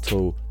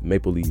Toronto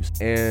Maple Leafs,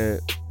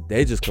 and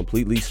they just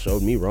completely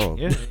showed me wrong.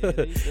 Yeah,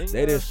 they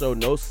didn't show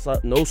no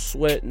sweat,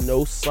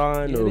 no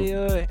sign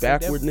of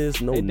backwardness,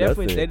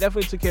 nothing. They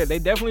definitely took care. They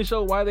definitely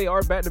showed why they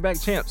are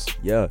back-to-back champs.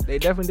 Yeah, they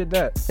definitely did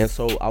that. And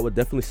so I would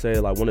definitely say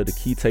like one of the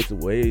key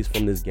takeaways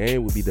from this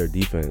game would be their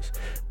defense,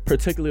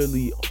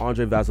 particularly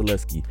Andre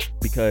Vasilevsky,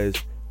 because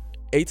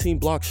 18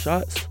 block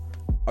shots.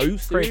 Are you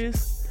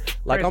serious? Crazy.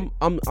 Like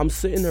I'm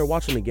sitting there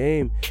watching the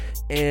game,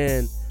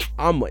 and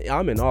I'm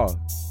in awe.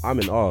 I'm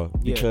in awe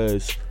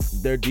because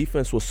their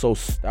defense was so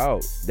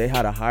stout. They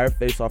had a higher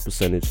face-off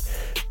percentage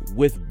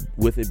with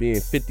it being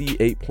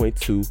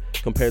 58.2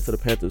 compared to the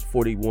Panthers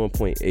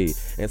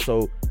 41.8. And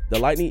so the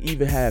Lightning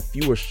even had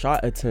fewer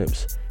shot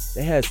attempts.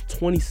 They had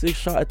 26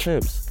 shot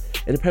attempts,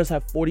 and the Panthers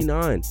had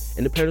 49,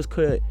 and the Panthers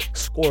could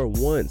score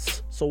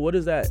once. So what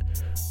is that?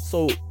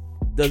 So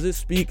does it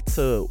speak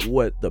to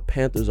what the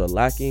Panthers are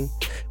lacking,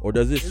 or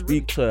does it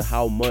speak to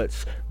how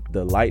much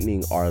the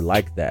Lightning are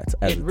like that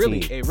as a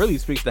team? It really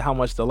speaks to how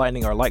much the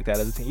Lightning are like that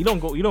as a team. You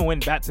don't win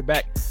back to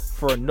back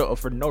for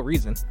no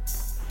reason.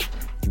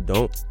 You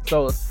don't.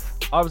 So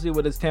obviously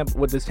with this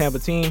Tampa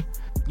team,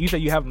 you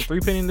said you have them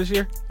 3-pinning this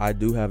year? I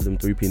do have them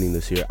 3-pinning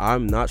this year.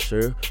 I'm not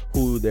sure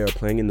who they're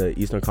playing in the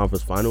Eastern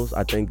Conference Finals.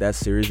 I think that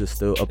series is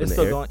still up in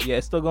the air.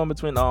 It's still going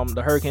between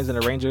the Hurricanes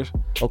and the Rangers.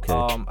 Okay.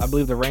 I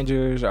believe the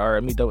Rangers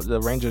are down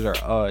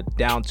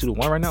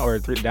 2-1 right now, or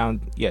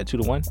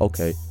 2-1.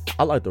 Okay.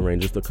 I like the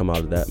Rangers to come out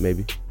of that,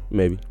 maybe.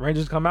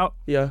 Rangers come out?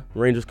 Yeah,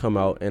 Rangers come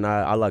out, and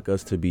I like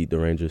us to beat the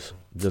Rangers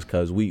just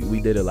because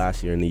we did it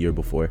last year and the year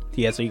before.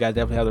 Yeah, so you guys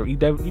definitely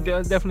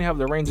definitely have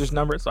the Rangers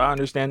number, so I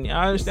understand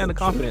the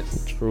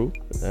confidence. True.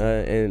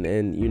 And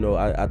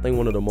I think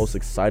one of the most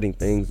exciting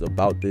things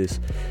about this,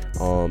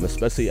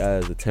 especially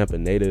as a Tampa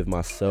native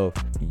myself,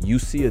 you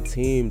see a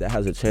team that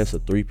has a chance to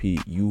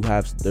three-peat.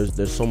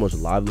 There's so much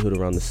livelihood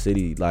around the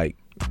city, like.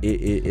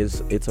 It's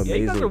amazing. Yeah,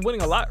 you guys are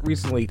winning a lot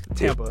recently,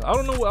 Tampa. I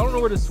don't know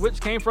where the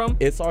switch came from.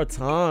 It's our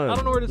time. I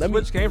don't know where the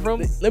switch came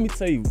from. Let me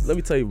tell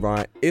you,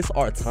 Brian. It's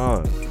our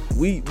time.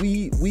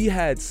 We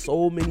had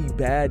so many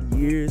bad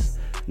years,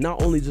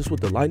 not only just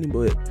with the Lightning,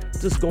 but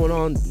just going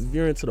on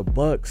veering to the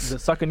Bucks. The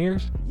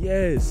Succaneers?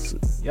 Yes.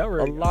 Yeah,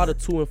 right. A lot of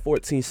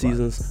 2-14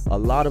 seasons, a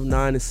lot of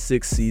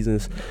 9-6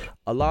 seasons,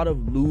 a lot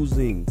of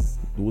losing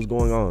was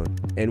going on,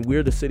 and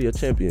we're the city of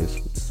champions.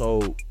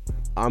 So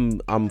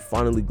I'm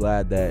finally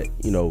glad that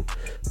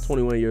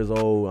 21 years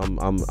old,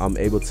 I'm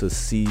able to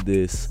see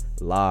this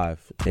live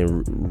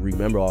and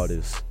remember all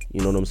this.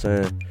 You know what I'm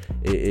saying?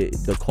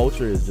 The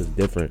culture is just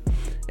different,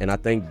 and I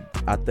think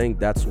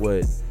that's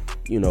what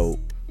I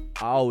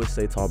always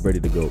say Tom Brady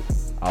the GOAT.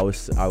 I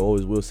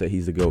always will say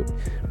he's the GOAT.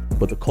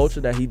 But the culture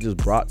that he just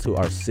brought to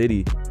our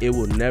city, it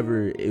will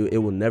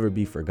never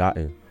be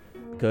forgotten,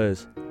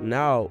 because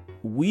now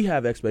we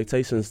have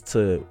expectations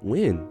to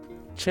win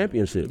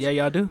championships. Yeah,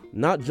 y'all do.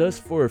 Not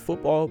just for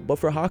football, but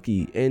for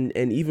hockey and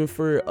even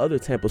for other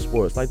Tampa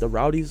sports like the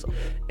Rowdies,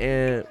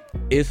 and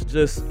it's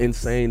just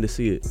insane to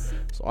see it.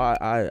 So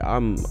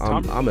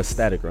I'm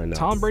ecstatic right now.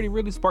 Tom Brady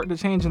really sparked the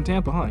change in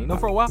Tampa, huh?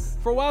 For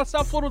a while,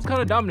 South Florida was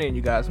kind of dominating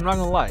you guys. I'm not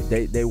gonna lie.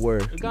 They were.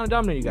 They kind of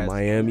dominating you guys.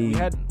 Miami.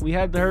 We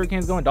had the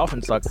Hurricanes going.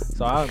 Dolphins suck,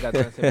 so I don't got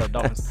to say about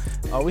Dolphins.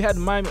 We had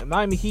the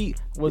Miami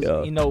Heat was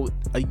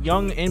a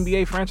young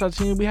NBA franchise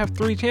team. We have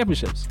 3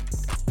 championships.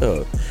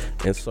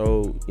 And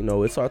so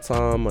it's our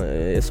time,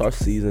 it's our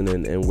season,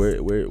 and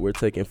we're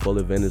taking full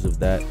advantage of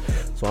that.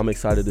 So I'm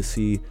excited to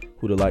see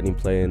who the Lightning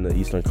play in the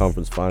Eastern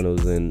Conference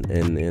Finals,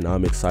 and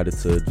I'm excited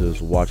to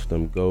just watch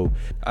them go.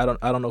 I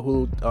don't know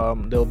who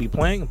they'll be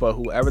playing, but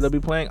whoever they'll be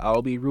playing,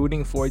 I'll be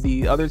rooting for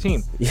the other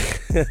team.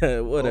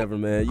 Whatever,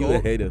 man. You a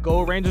hater.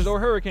 Go Rangers or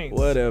Hurricanes.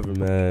 Whatever,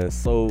 man.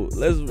 So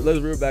let's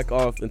reel back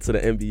off into the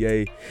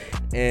NBA,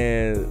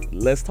 and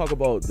let's talk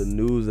about the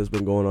news that's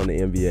been going on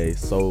in the NBA.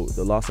 So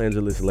the Los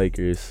Angeles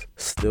Lakers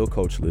still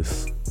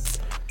coachless.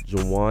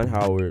 Juwan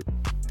Howard,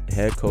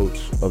 head coach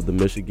of the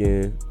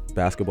Michigan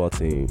basketball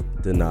team,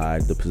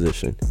 denied the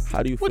position.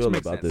 How do you feel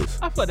about this?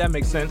 I feel like that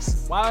makes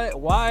sense.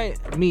 Why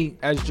me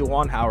as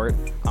Juwan Howard?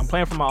 I'm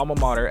playing for my alma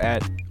mater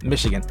at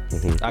Michigan.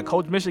 Mm-hmm. I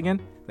coach Michigan.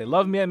 They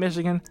love me at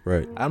Michigan.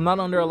 Right. I'm not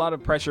under a lot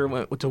of pressure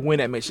to win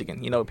at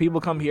Michigan.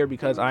 People come here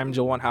because I'm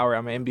Juwan Howard.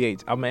 I'm an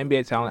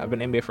NBA talent. I've been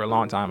NBA for a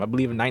long time. I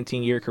believe a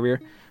 19-year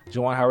career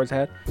Juwan Howard's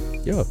had.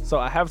 Yeah. So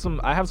I have some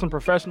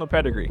professional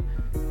pedigree.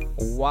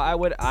 Why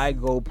would I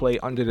go play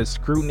under the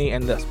scrutiny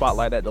and the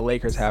spotlight that the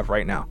Lakers have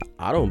right now?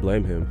 I don't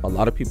blame him. A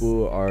lot of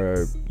people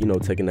are,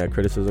 taking that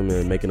criticism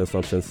and making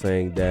assumptions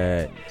saying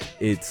that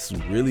it's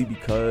really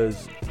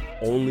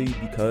only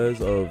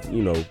because of,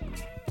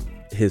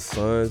 his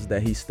sons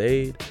that he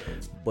stayed.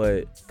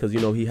 But because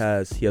he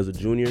has a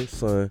junior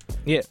son,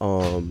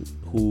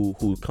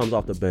 who comes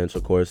off the bench,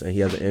 of course, and he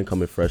has an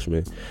incoming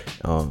freshman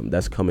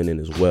that's coming in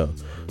as well.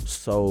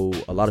 So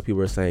a lot of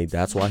people are saying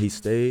that's why he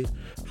stayed.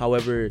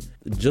 However,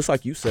 just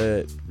like you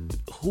said,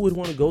 who would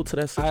want to go to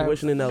that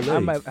situation in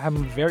LA? I have a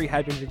very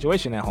happy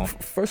situation at home.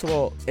 First of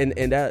all, and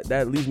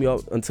that leads me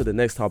up onto the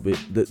next topic.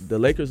 The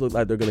Lakers look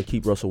like they're going to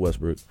keep Russell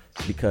Westbrook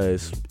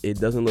because it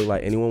doesn't look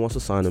like anyone wants to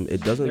sign him.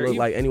 It doesn't look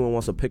like anyone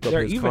wants to pick up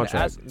his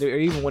contract.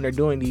 Even when they're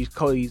doing these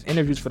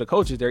interviews for the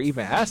coaches, they're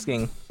even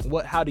asking,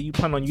 how do you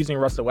plan on using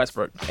Russell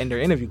Westbrook in their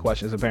interview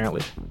questions,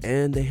 apparently.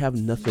 And they have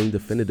nothing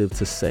definitive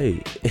to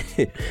say.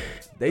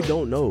 They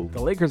don't know.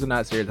 The Lakers are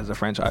not serious as a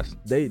franchise.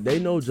 They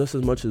know just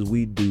as much as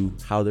we do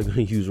how they're going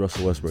to use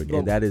Russell Westbrook,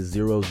 and that is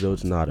zero,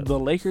 zilch, nada. The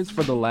Lakers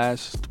for the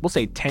last, we'll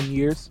say 10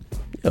 years,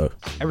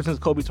 ever since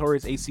Kobe tore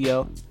his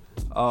ACL,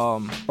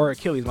 or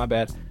Achilles, my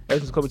bad. Ever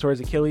since Kobe tore his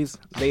Achilles,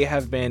 they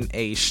have been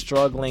a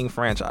struggling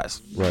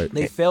franchise. Right.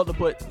 They failed to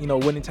put,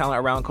 winning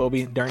talent around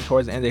Kobe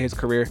towards the end of his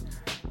career.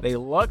 They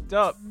lucked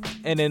up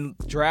and then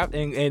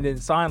and then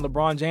signed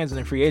LeBron James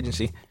in free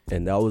agency.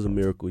 And that was a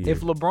miracle year.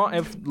 If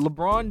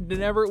LeBron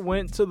never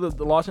went to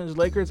the Los Angeles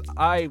Lakers,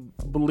 I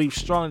believe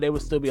strongly they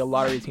would still be a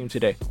lottery team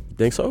today.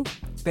 Think so?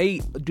 They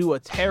do a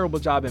terrible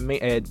job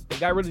they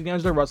got rid of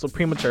D'Angelo Russell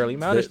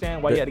prematurely. I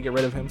understand why you had to get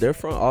rid of him. Their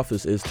front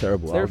office is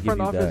terrible. Their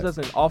front office does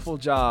an awful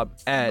job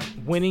at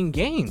winning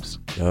games.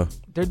 Yeah.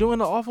 They're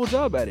doing an awful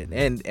job at it.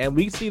 And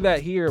we see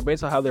that here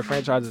based on how their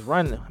franchise is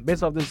run,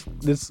 based off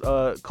this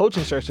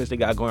coaching search that they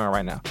got going on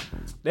right now.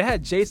 They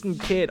had Jason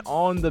Kidd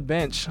on the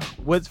bench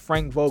with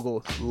Frank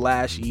Vogel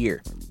last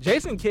year.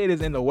 Jason Kidd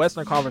is in the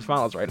Western Conference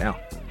Finals right now.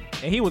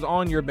 And he was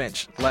on your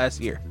bench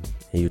last year.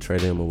 And you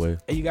traded him away.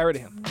 And you got rid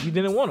of him. You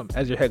didn't want him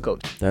as your head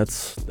coach.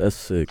 That's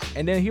sick.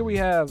 And then here we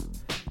have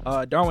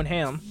Darvin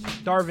Ham,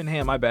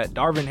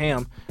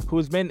 who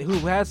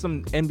has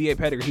some NBA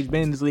pedigree. He's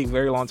been in this league a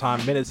very long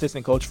time, been an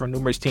assistant coach for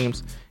numerous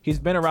teams. He's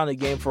been around the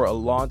game for a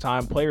long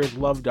time. Players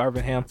love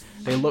Darvin Ham.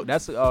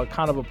 That's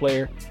kind of a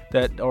player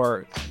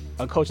or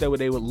a coach that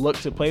they would look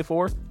to play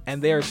for,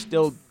 and they're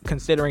still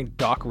considering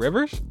Doc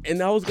Rivers.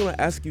 And I was going to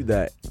ask you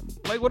that.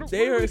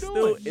 They are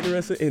still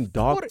interested in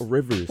Doc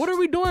Rivers. What are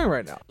we doing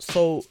right now?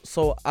 So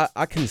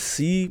I can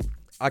see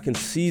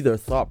their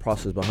thought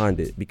process behind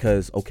it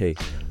because, okay,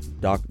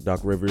 Doc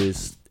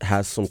Rivers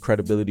has some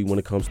credibility when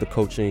it comes to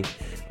coaching.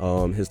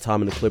 His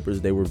time in the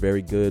Clippers, they were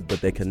very good,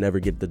 but they could never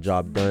get the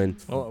job done.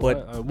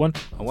 But I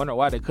wonder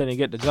why they couldn't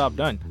get the job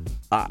done.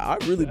 I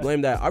really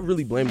blame that. I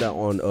really blame that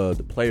on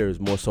the players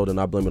more so than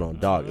I blame it on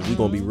Doc. If we're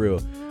gonna be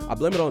real, I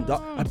blame it on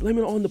Doc. I blame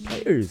it on the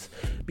players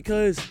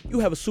because you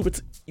have a super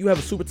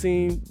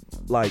team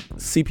like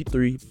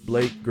CP3,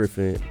 Blake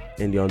Griffin,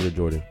 and DeAndre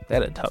Jordan. They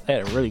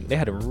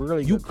had a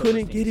really. You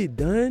couldn't get it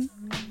done.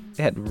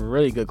 They had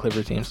really good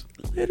Clipper teams.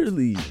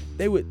 Literally,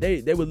 they would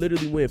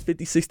literally win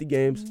 50, 60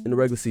 games in the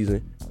regular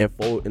season and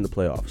fold in the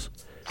playoffs.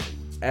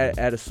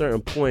 At a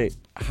certain point,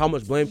 how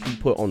much blame can you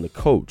put on the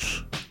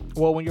coach?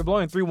 Well, when you're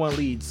blowing 3-1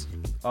 leads,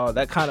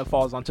 that kind of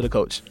falls onto the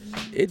coach.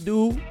 It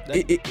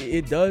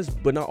does,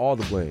 but not all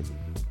the blame.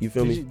 You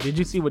feel me? Did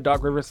you see what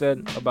Doc Rivers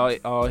said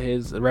about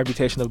his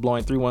reputation of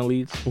blowing 3-1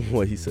 leads?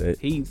 What he said?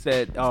 He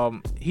said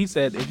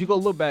if you go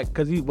look back,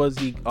 because he was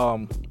the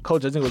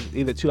coach, I think it was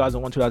either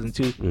 2001,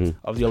 2002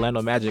 of the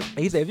Orlando Magic. And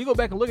he said if you go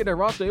back and look at their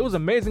roster, it was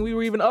amazing. We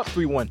were even up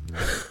 3-1.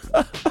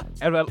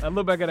 And I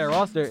look back at their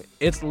roster,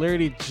 it's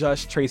literally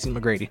just Tracy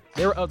McGrady.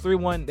 They were up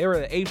 3-1. They were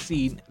the 8th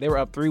seed. They were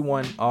up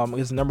 3-1.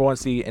 It's the number 1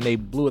 seed, and they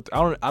blew it. I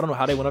don't know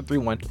how they went up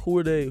 3-1. Who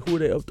are they up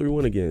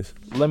 3-1 against?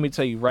 Let me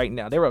tell you right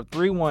now. They were up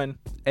 3-1,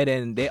 and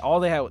then they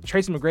had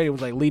Tracy McGrady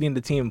was like leading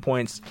the team in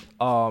points,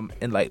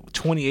 in like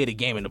 28 a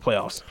game in the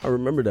playoffs. I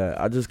remember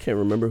that. I just can't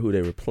remember who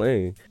they were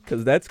playing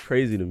because that's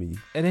crazy to me.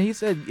 And then he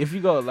said, if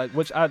you go it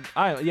was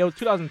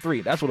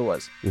 2003. That's what it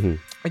was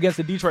against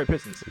the Detroit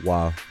Pistons.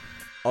 Wow.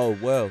 Oh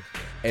well,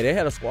 and they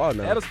had a squad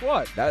now. They had a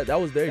squad.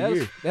 That was their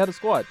year. They had a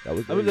squad. That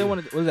was their year. They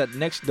wanted. What was that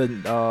next?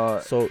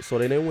 So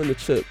they didn't win the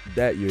chip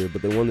that year,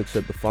 but they won the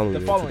chip the following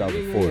year,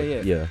 2004.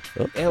 Yeah.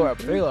 They were up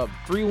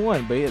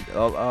 3-1,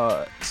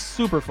 but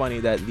super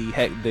funny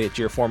that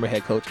your former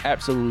head coach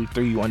absolutely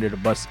threw you under the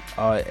bus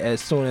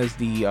as soon as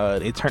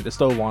they turned the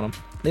stove on him.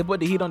 They put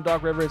the heat on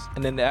Doc Rivers,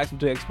 and then they asked him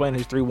to explain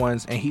his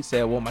 3-1s, and he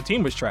said, "Well, my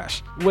team was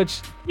trash," which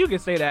you can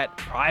say that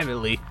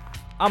privately.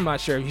 I'm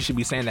not sure if you should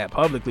be saying that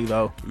publicly,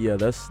 though. Yeah,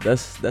 that's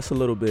a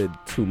little bit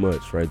too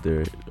much right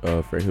there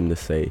for him to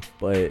say.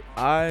 But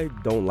I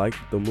don't like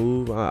the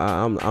move.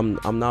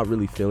 I'm not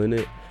really feeling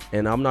it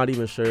And I'm not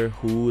even sure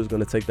who is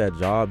going to take that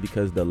job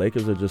because the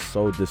Lakers are just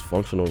so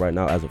dysfunctional right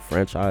now as a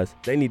franchise.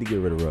 They need to get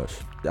rid of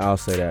Russ. I'll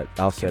say that.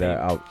 Out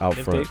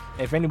front.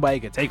 If anybody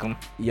could take him.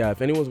 Yeah,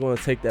 if anyone's going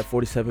to take that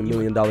 $47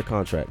 million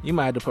contract. You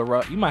might have to put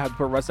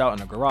Russ out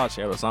in a garage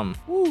sale or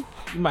something. Woo.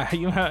 You might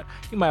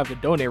have to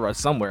donate Russ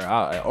somewhere.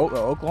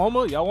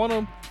 Oklahoma, y'all want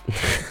him?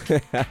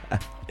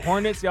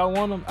 Hornets, y'all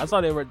want him? I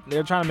saw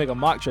they're trying to make a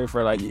mock trade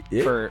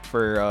for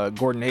for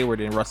Gordon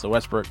Hayward and Russell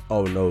Westbrook.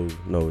 Oh no,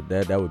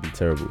 that would be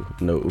terrible.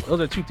 No, those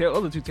are two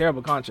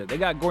terrible contracts. They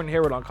got Gordon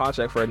Hayward on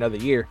contract for another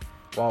year,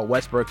 while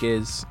Westbrook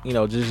is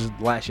just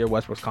last year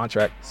Westbrook's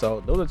contract.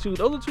 So those are two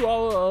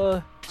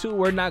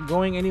we're not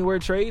going anywhere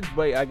trades,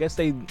 but I guess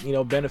they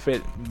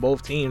benefit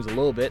both teams a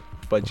little bit.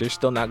 But you're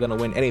still not going to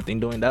win anything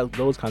doing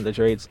those kinds of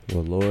trades.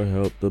 Well, Lord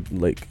help the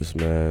Lakers,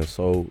 man.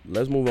 So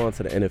let's move on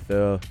to the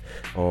NFL.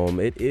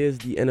 It is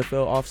the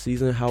NFL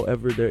offseason.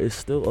 However, there is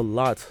still a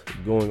lot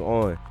going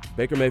on.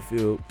 Baker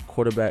Mayfield,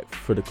 quarterback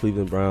for the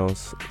Cleveland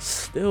Browns,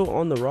 still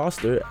on the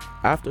roster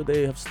after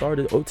they have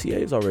started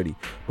OTAs already.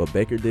 But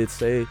Baker did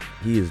say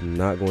he is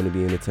not going to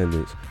be in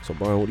attendance. So,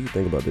 Brian, what do you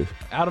think about this?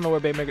 I don't know where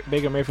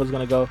Baker Mayfield's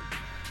going to go.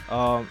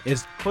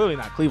 It's clearly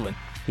not Cleveland.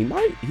 He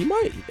might.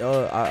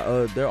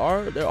 There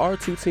are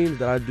two teams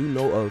that I do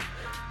know of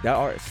that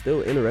are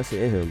still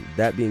interested in him,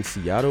 that being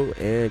Seattle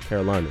and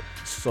Carolina.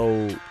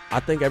 So I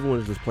think everyone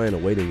is just playing a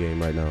waiting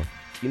game right now.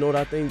 You know what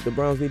I think the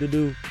Browns need to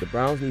do? The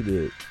Browns need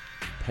to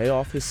pay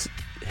off his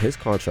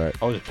contract.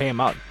 Oh, just pay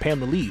him out. Pay him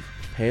to leave.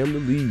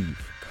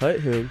 Cut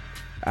him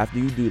after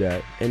you do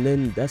that, and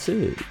then that's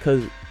it.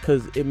 Because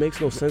it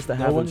makes no sense to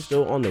have him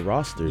still on the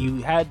roster.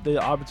 You had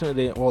the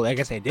opportunity. Well, I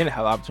guess they didn't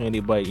have the opportunity,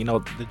 but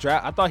the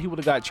draft. I thought he would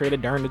have got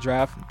traded during the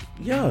draft.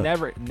 Yeah,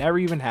 never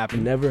even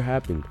happened. Never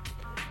happened.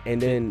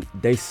 And then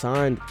they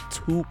signed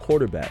two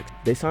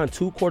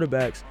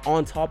quarterbacks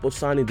on top of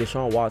signing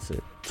Deshaun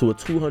Watson to a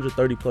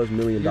 $230+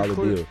 million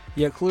deal.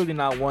 Yeah, clearly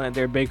not wanted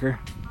there, Baker.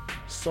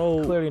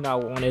 So clearly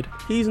not wanted.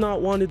 He's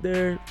not wanted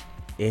there,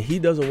 and he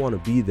doesn't want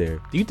to be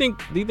there. Do you think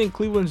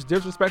Cleveland's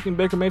disrespecting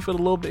Baker Mayfield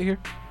a little bit here?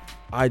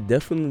 I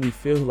definitely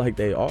feel like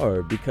they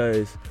are,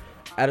 because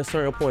at a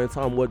certain point in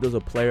time, what does a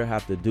player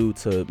have to do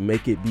to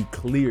make it be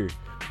clear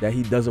that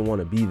he doesn't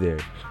want to be there?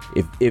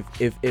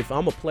 If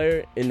I'm a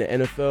player in the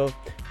NFL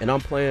and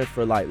I'm playing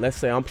for, let's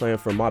say I'm playing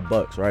for my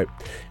Bucks, right?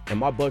 And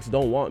my Bucks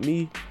don't want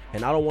me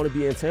and I don't want to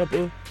be in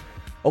Tampa.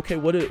 Okay,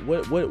 what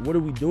are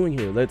we doing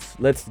here?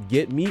 Let's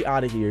get me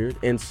out of here,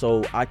 and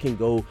so I can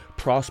go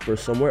prosper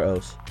somewhere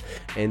else,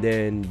 and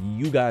then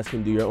you guys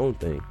can do your own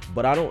thing.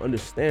 But I don't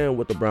understand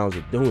what the Browns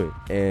are doing,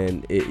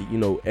 and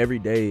every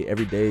day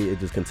it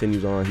just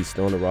continues on. He's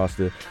still on the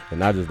roster,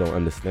 and I just don't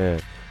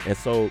understand. And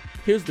so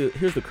here's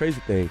the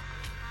crazy thing.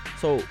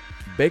 So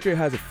Baker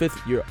has a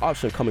 5th-year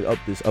option coming up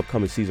this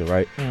upcoming season,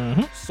 right?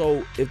 Mm-hmm.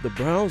 So if the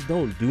Browns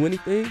don't do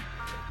anything,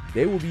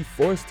 they will be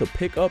forced to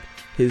pick up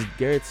his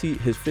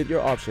 5th-year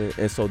option,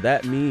 and so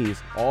that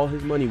means all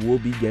his money will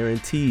be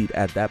guaranteed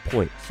at that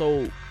point.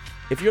 So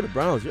if you're the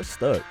Browns, you're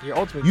stuck. You're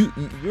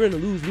in a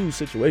lose-lose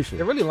situation.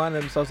 They're really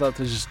lining themselves out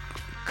to just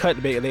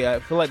cut Baker. I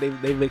feel like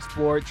they've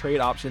explored trade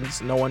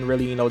options. No one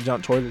really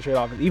jumped towards the trade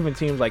options. Even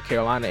teams like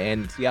Carolina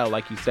and Seattle,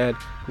 like you said,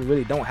 who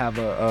really don't have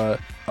a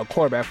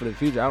quarterback for the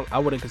future. I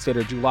wouldn't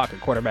consider Drew Lock a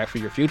quarterback for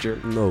your future.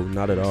 No,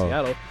 not at all.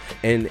 Seattle.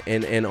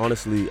 And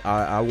honestly,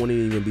 I wouldn't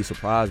even be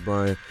surprised,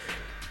 Brian,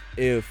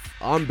 if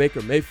I'm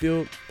Baker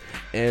Mayfield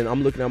and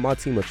I'm looking at my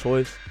team of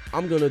choice.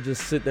 I'm gonna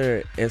just sit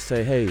there and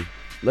say, hey,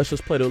 let's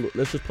just play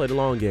the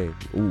long game.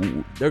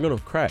 Ooh, they're gonna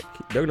crack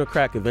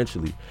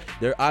eventually.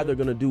 They're either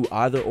gonna do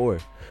either or.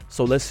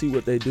 So let's see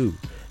what they do.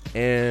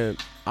 And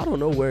I don't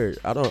know what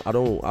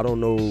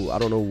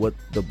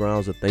the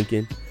Browns are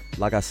thinking.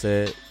 Like I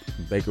said,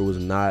 Baker was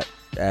not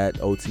at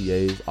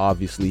OTAs.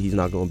 Obviously, he's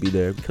not going to be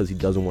there because he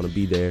doesn't want to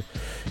be there.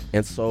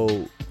 And so,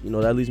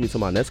 that leads me to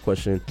my next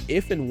question.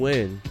 If and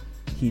when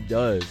he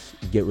does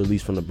get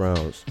released from the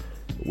Browns,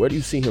 where do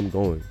you see him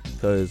going?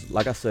 Because,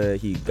 like I said,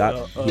 he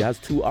has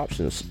two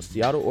options,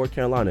 Seattle or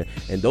Carolina.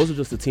 And those are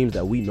just the teams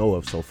that we know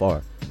of so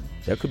far.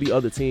 There could be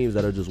other teams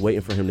that are just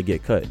waiting for him to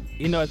get cut.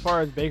 As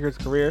far as Baker's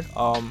career,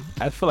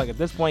 I feel like at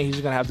this point he's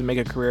just going to have to make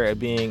a career at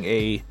being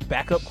a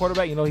backup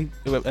quarterback. He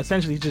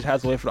essentially just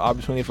has to wait for the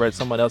opportunity for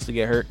someone else to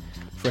get hurt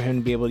for him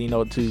to be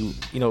able to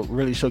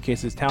really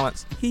showcase his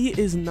talents. He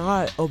is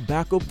not a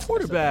backup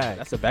quarterback.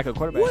 That's a backup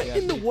quarterback. What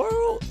in the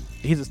world?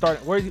 He's a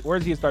starting. Where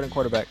is he a starting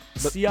quarterback?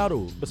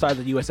 Seattle.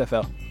 Besides the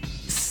USFL.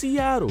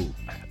 Seattle.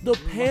 The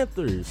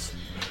Panthers.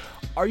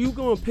 Are you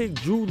going to pick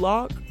Drew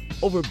Lock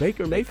over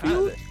Baker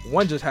Mayfield?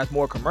 One just has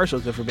more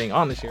commercials, if we're being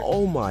honest here.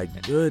 Oh my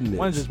goodness.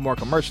 One's just more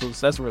commercials.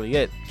 That's really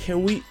it.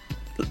 Can we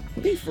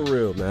be for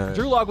real, man?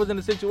 Drew Lock was in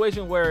a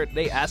situation where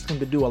they asked him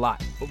to do a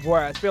lot.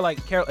 Where I feel like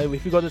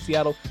if you go to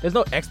Seattle, there's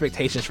no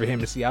expectations for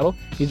him in Seattle.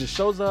 He just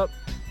shows up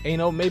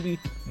and maybe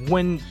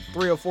win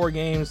 3 or 4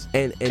 games,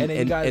 and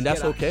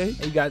that's okay.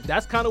 And you guys,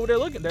 that's kind of what they're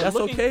looking.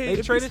 Okay.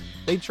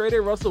 They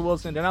traded Russell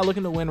Wilson. They're not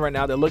looking to win right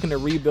now. They're looking to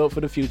rebuild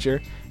for the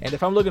future. And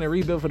if I'm looking to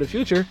rebuild for the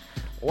future,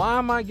 why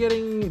am I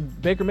getting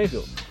Baker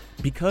Mayfield?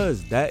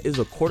 Because that is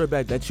a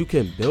quarterback that you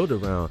can build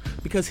around.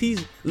 Because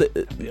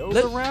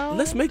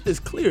let's make this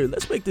clear.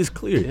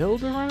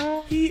 Build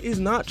around? He is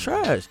not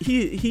trash.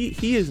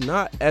 He is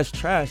not as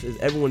trash as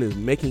everyone is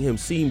making him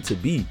seem to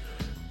be.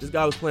 This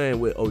guy was playing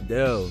with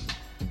Odell,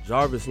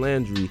 Jarvis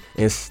Landry,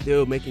 and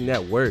still making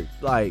that work.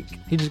 Like,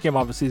 he just came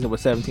off a season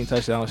with 17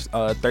 touchdowns,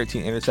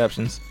 13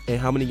 interceptions. And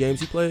how many games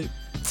he played?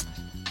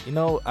 You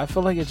know, I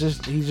feel like he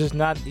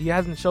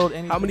hasn't showed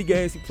anything. How many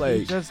games he played?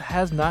 He just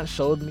has not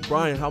showed me.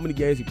 Brian, how many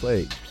games he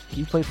played?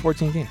 He played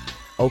 14 games.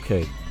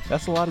 Okay.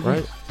 That's a lot of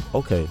games. Right?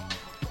 Okay.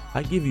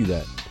 I give you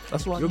that.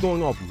 That's a lot. You're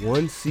going off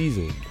one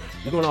season.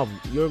 You're going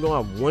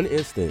off one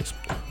instance.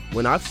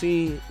 When I've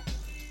seen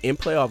in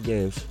playoff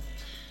games,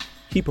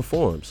 he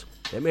performs.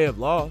 They may have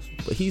lost,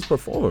 but he's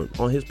performed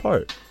on his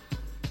part.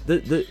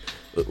 The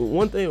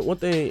one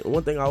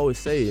thing I always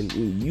say, and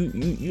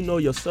you know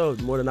yourself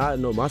more than I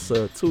know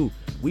myself too.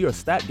 We are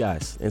stat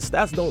guys, and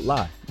stats don't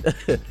lie.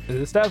 The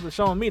stats are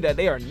showing me that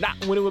they are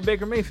not winning with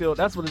Baker Mayfield.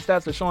 That's what the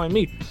stats are showing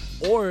me.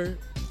 Or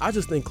I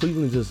just think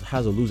Cleveland just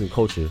has a losing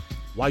culture.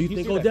 Why you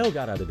think Odell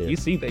got out of there? You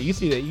see that. You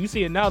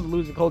see it now, the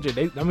losing culture.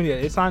 They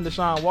signed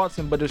Deshaun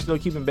Watson, but they're still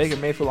keeping Baker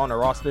Mayfield on the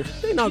roster.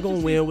 They're not going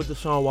to win with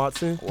Deshaun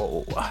Watson.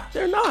 Whoa.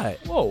 They're not.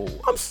 Whoa.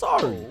 I'm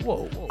sorry.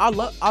 Whoa. I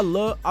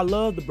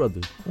love the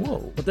brother.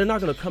 Whoa. But they're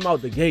not going to come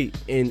out the gate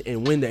and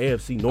win the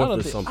AFC North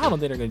or something. I don't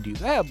think they're going to do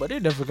that, but they're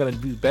definitely going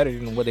to do better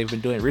than what they've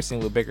been doing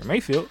recently with Baker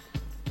Mayfield.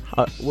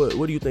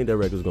 What do you think their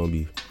record's going to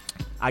be?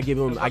 I give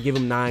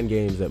him 9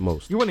 games at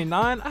most. You're winning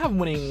 9? I have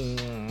winning.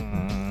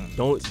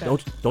 Don't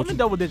I'm in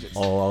double digits.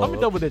 I'm in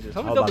double digits.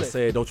 I was about to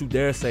say, don't you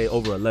dare say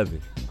over 11.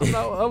 I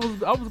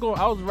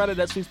was right at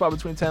that sweet spot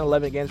between 10 and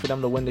 11 games for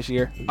them to win this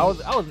year. I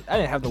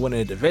didn't have to win in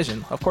a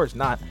division. Of course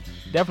not.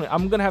 Definitely,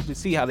 I'm gonna have to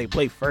see how they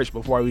play first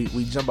before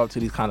we jump up to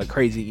these kind of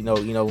crazy,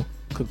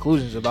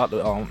 conclusions about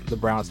the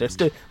Browns.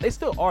 They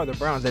still are the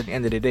Browns at the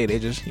end of the day. They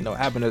just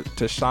happen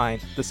to sign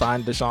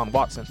Deshaun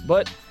Watson.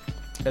 But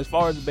as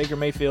far as Baker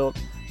Mayfield,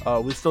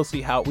 we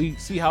see how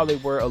they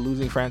were a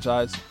losing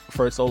franchise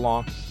for so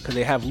long because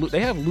they have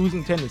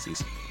losing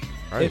tendencies.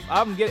 Right.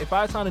 If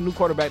I sign a new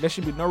quarterback, there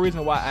should be no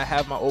reason why I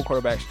have my old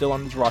quarterback still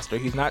on this roster.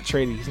 He's not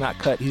traded. He's not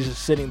cut. He's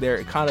just sitting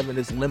there, kind of in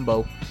this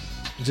limbo,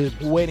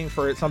 just waiting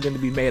for something to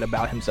be made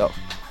about himself.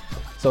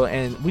 So,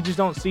 and we just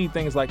don't see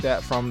things like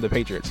that from the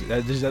Patriots. We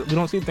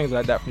don't see things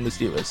like that from the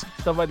Steelers.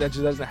 Stuff like that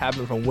just doesn't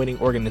happen from winning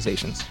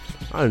organizations.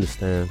 I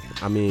understand.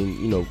 I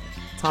mean,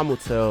 time will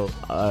tell.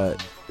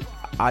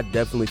 I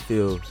definitely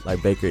feel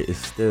like Baker is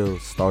still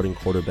starting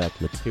quarterback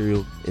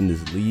material in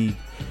this league.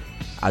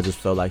 I just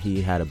felt like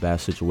he had a bad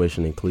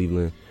situation in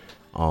Cleveland.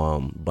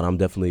 But I'm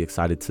definitely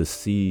excited to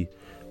see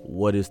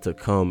what is to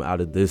come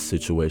out of this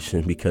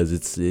situation because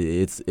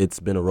it's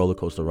been a roller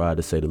coaster ride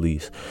to say the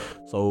least.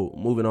 So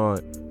moving on,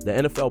 the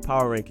NFL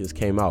Power Rankings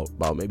came out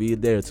about maybe a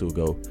day or two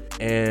ago,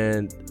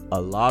 and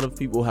a lot of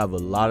people have a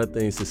lot of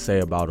things to say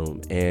about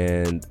them.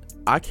 And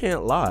I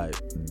can't lie,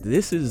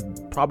 this is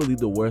probably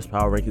the worst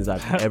Power Rankings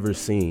I've ever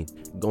seen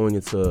going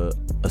into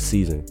a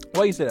season.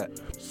 Why you say that?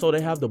 So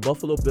they have the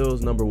Buffalo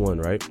Bills number 1,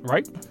 right?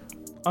 Right.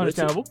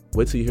 Understandable.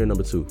 Wait till you hear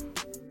number 2.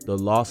 The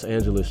Los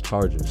Angeles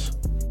Chargers.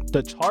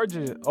 The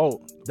Chargers,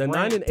 the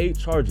 9-8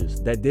 Chargers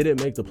that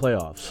didn't make the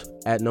playoffs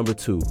at number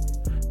 2.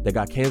 They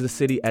got Kansas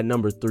City at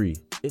number 3.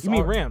 You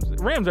mean Rams?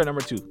 Rams are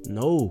number 2.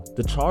 No,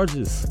 the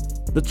Chargers.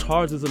 The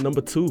Chargers are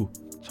number 2.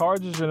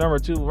 Chargers are number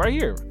 2 right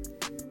here.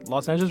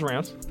 Los Angeles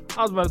Rams.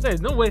 I was about to say,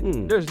 there's no way.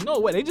 There's no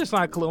way. They just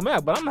signed Khalil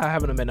Mack, but I'm not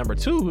having them at number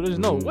 2. There's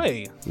no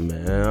way.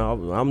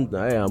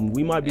 Man,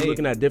 we might be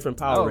looking at different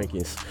power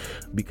rankings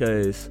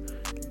because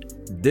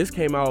this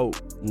came out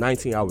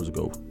 19 hours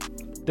ago.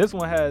 This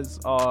one has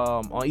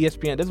on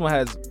ESPN. This one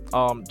has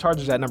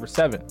Chargers at number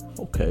 7.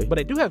 Okay, but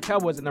they do have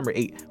Cowboys at number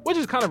 8, which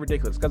is kind of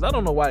ridiculous because I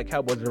don't know why the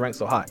Cowboys are ranked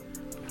so high.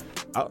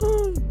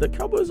 The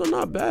Cowboys are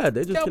not bad.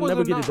 They just can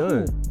never get it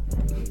done.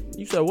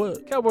 You said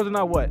what? Cowboys are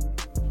not what?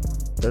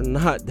 They're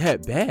not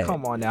that bad.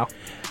 Come on now.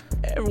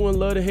 Everyone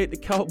love to hate the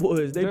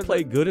Cowboys. They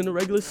play good in the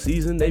regular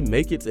season. They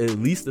make it to at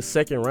least the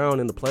second round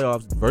in the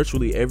playoffs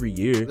virtually every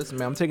year. Listen,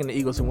 man, I'm taking the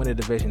Eagles to win the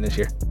division this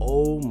year.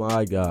 Oh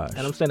my gosh.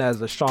 And I'm saying that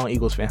as a strong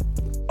Eagles fan.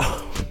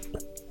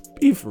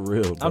 Be for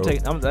real, bro.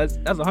 That's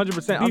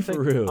 100%. Be for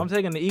real. I'm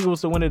taking the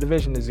Eagles to win the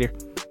division this year.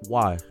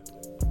 Why?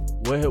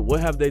 What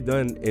have they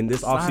done in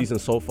this offseason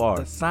so far?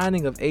 The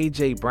signing of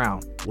A.J.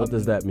 Brown. What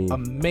does that mean?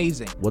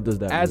 Amazing. What does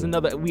that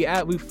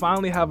mean? We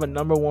finally have a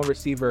number 1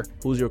 receiver.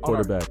 Who's your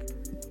quarterback?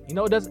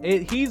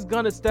 He's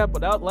gonna step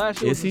without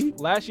last year.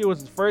 Last year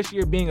was his first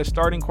year being a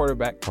starting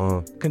quarterback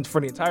for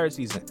the entire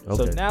season. Okay.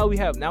 So now we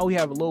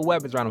have little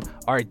weapons around him.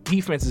 Our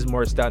defense is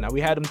more stout now. We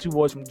had them 2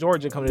 boys from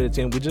Georgia coming to the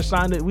team. We just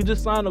signed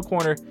a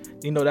corner.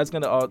 That's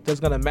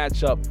gonna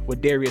match up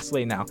with Darius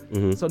Slay now.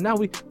 Mm-hmm. So now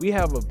we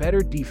have a better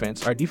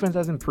defense. Our defense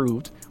has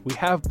improved. We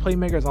have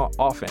playmakers on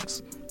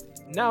offense.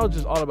 Now it's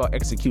just all about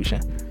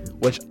execution,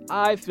 which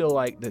I feel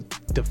like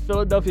the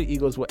Philadelphia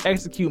Eagles will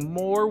execute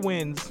more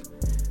wins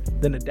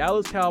than the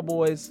Dallas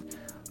Cowboys,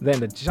 than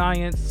the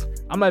Giants.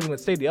 I'm not even going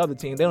to say the other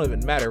team. They don't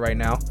even matter right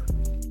now.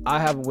 I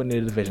have a win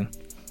in the division.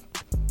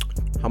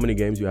 How many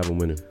games you have them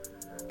winning?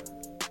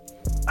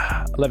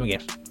 11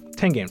 games.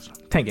 10 games.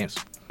 10 games.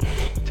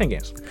 10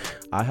 games.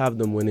 I have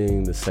them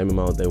winning the same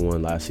amount they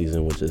won last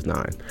season, which is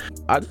 9.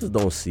 I just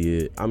don't see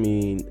it. I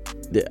mean,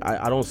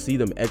 I don't see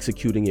them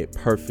executing it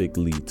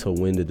perfectly to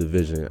win the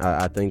division.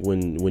 I think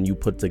when you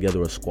put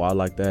together a squad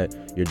like that,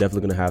 you're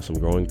definitely going to have some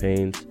growing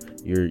pains.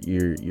 You're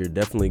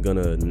definitely going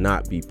to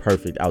not be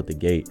perfect out the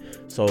gate.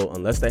 So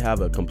unless they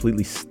have a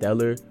completely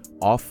stellar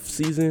off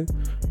season,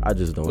 I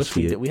just don't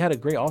see it. We had a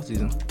great off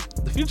season.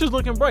 The future's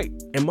looking bright.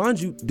 And mind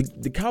you,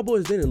 the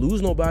Cowboys didn't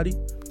lose nobody.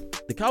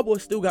 The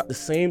Cowboys still got the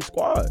same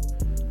squad.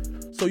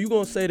 So you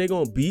gonna say they're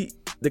gonna beat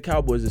the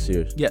Cowboys this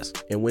year? Yes.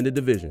 And win the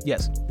division?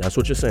 Yes. That's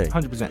what you're saying?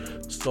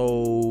 100%.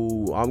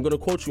 So I'm gonna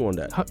quote you on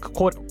that.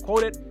 Quote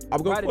it.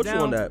 I'm gonna quote you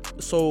on that.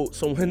 So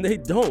when they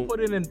don't,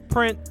 put it in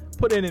print.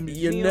 Put it in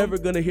museum. You're never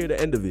gonna hear the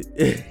end of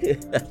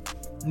it.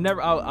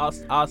 Never.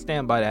 I'll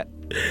stand by that.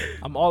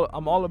 I'm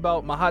all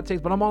about my hot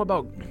takes, but I'm all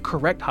about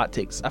correct hot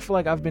takes. I feel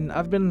like I've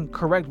been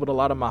correct with a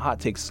lot of my hot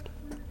takes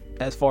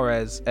as far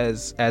as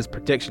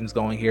predictions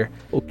going here.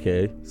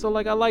 Okay. So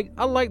like I like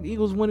the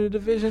Eagles winning the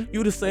division.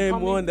 You the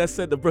same one that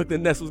said the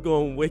Brooklyn Nets was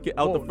going to wake it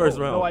out the first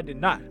round. No, I did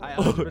not. I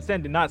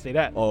 100% did not say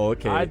that. Oh,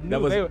 okay. I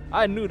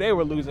knew they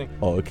were losing.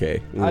 Oh,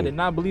 okay. I did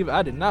not believe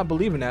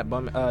in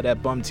that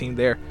bum team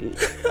there.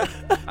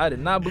 I did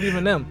not believe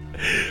in them.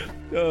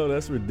 Yo,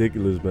 that's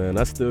ridiculous, man.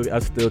 I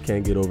still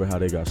can't get over how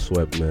they got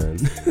swept, man.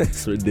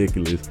 That's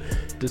ridiculous.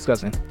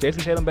 Disgusting.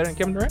 Jason Tatum better than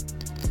Kevin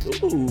Durant?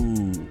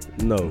 Ooh,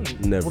 no,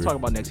 never. We'll talk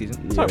about next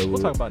season. We'll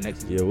talk about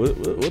next season. Yeah,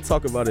 we'll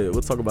talk about it.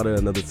 We'll talk about it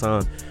another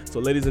time. So,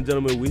 ladies and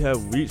gentlemen, we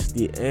have reached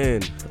the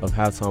end of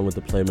Halftime with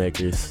the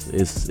Playmakers.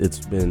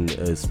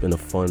 It's been a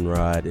fun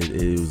ride.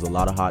 It was a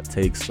lot of hot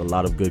takes, a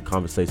lot of good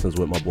conversations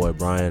with my boy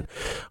Brian.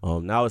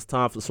 Now it's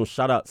time for some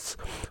shout outs.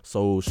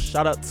 So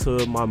shout out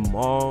to my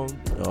mom.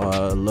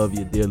 I love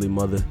you dearly,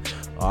 mother.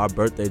 Our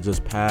birthday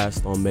just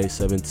passed on May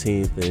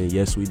 17th, and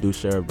yes, we do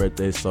share a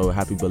birthday, so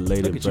happy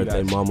belated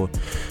birthday, mama.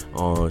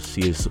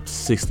 She is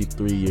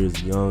 63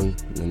 years young,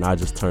 and I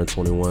just turned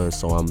 21,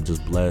 so I'm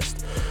just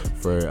blessed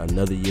for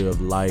another year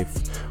of life.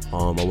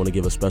 I want to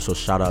give a special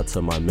shout out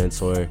to my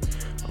mentor.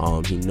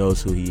 He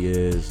knows who he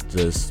is,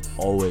 just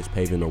always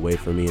paving the way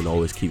for me and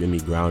always keeping me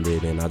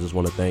grounded, and I just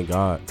want to thank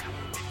God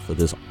for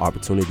this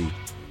opportunity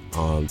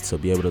to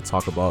be able to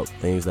talk about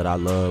things that I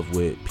love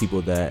with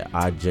people that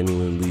I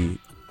genuinely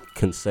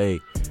can say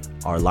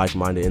are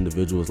like-minded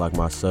individuals like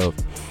myself,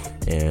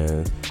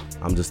 and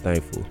I'm just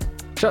thankful.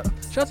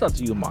 Shouts out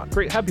to you, Ahmad.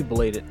 Great, happy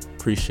belated.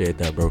 Appreciate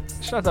that, bro.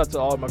 Shouts out to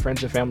all of my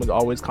friends and family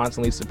always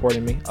constantly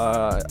supporting me.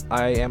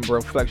 I am a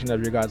reflection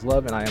of your guys'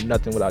 love, and I am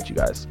nothing without you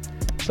guys.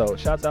 So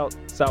shouts out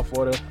South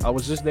Florida. I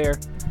was just there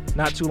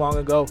not too long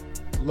ago.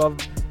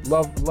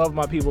 Love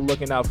my people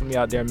looking out for me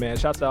out there, man.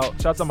 Shouts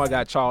out my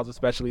guy Charles,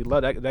 especially.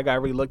 Love that guy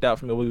really looked out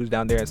for me when we was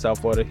down there in South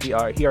Florida. He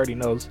already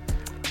knows.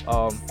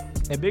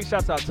 And big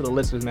shouts out to the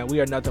listeners, man.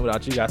 We are nothing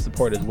without you guys'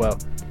 support as well.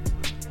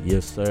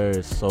 Yes,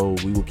 sir. So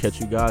we will catch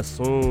you guys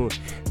soon.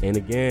 And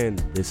again,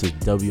 this is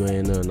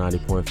WANM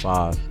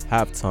 90.5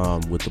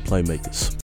 Halftime with the Playmakers.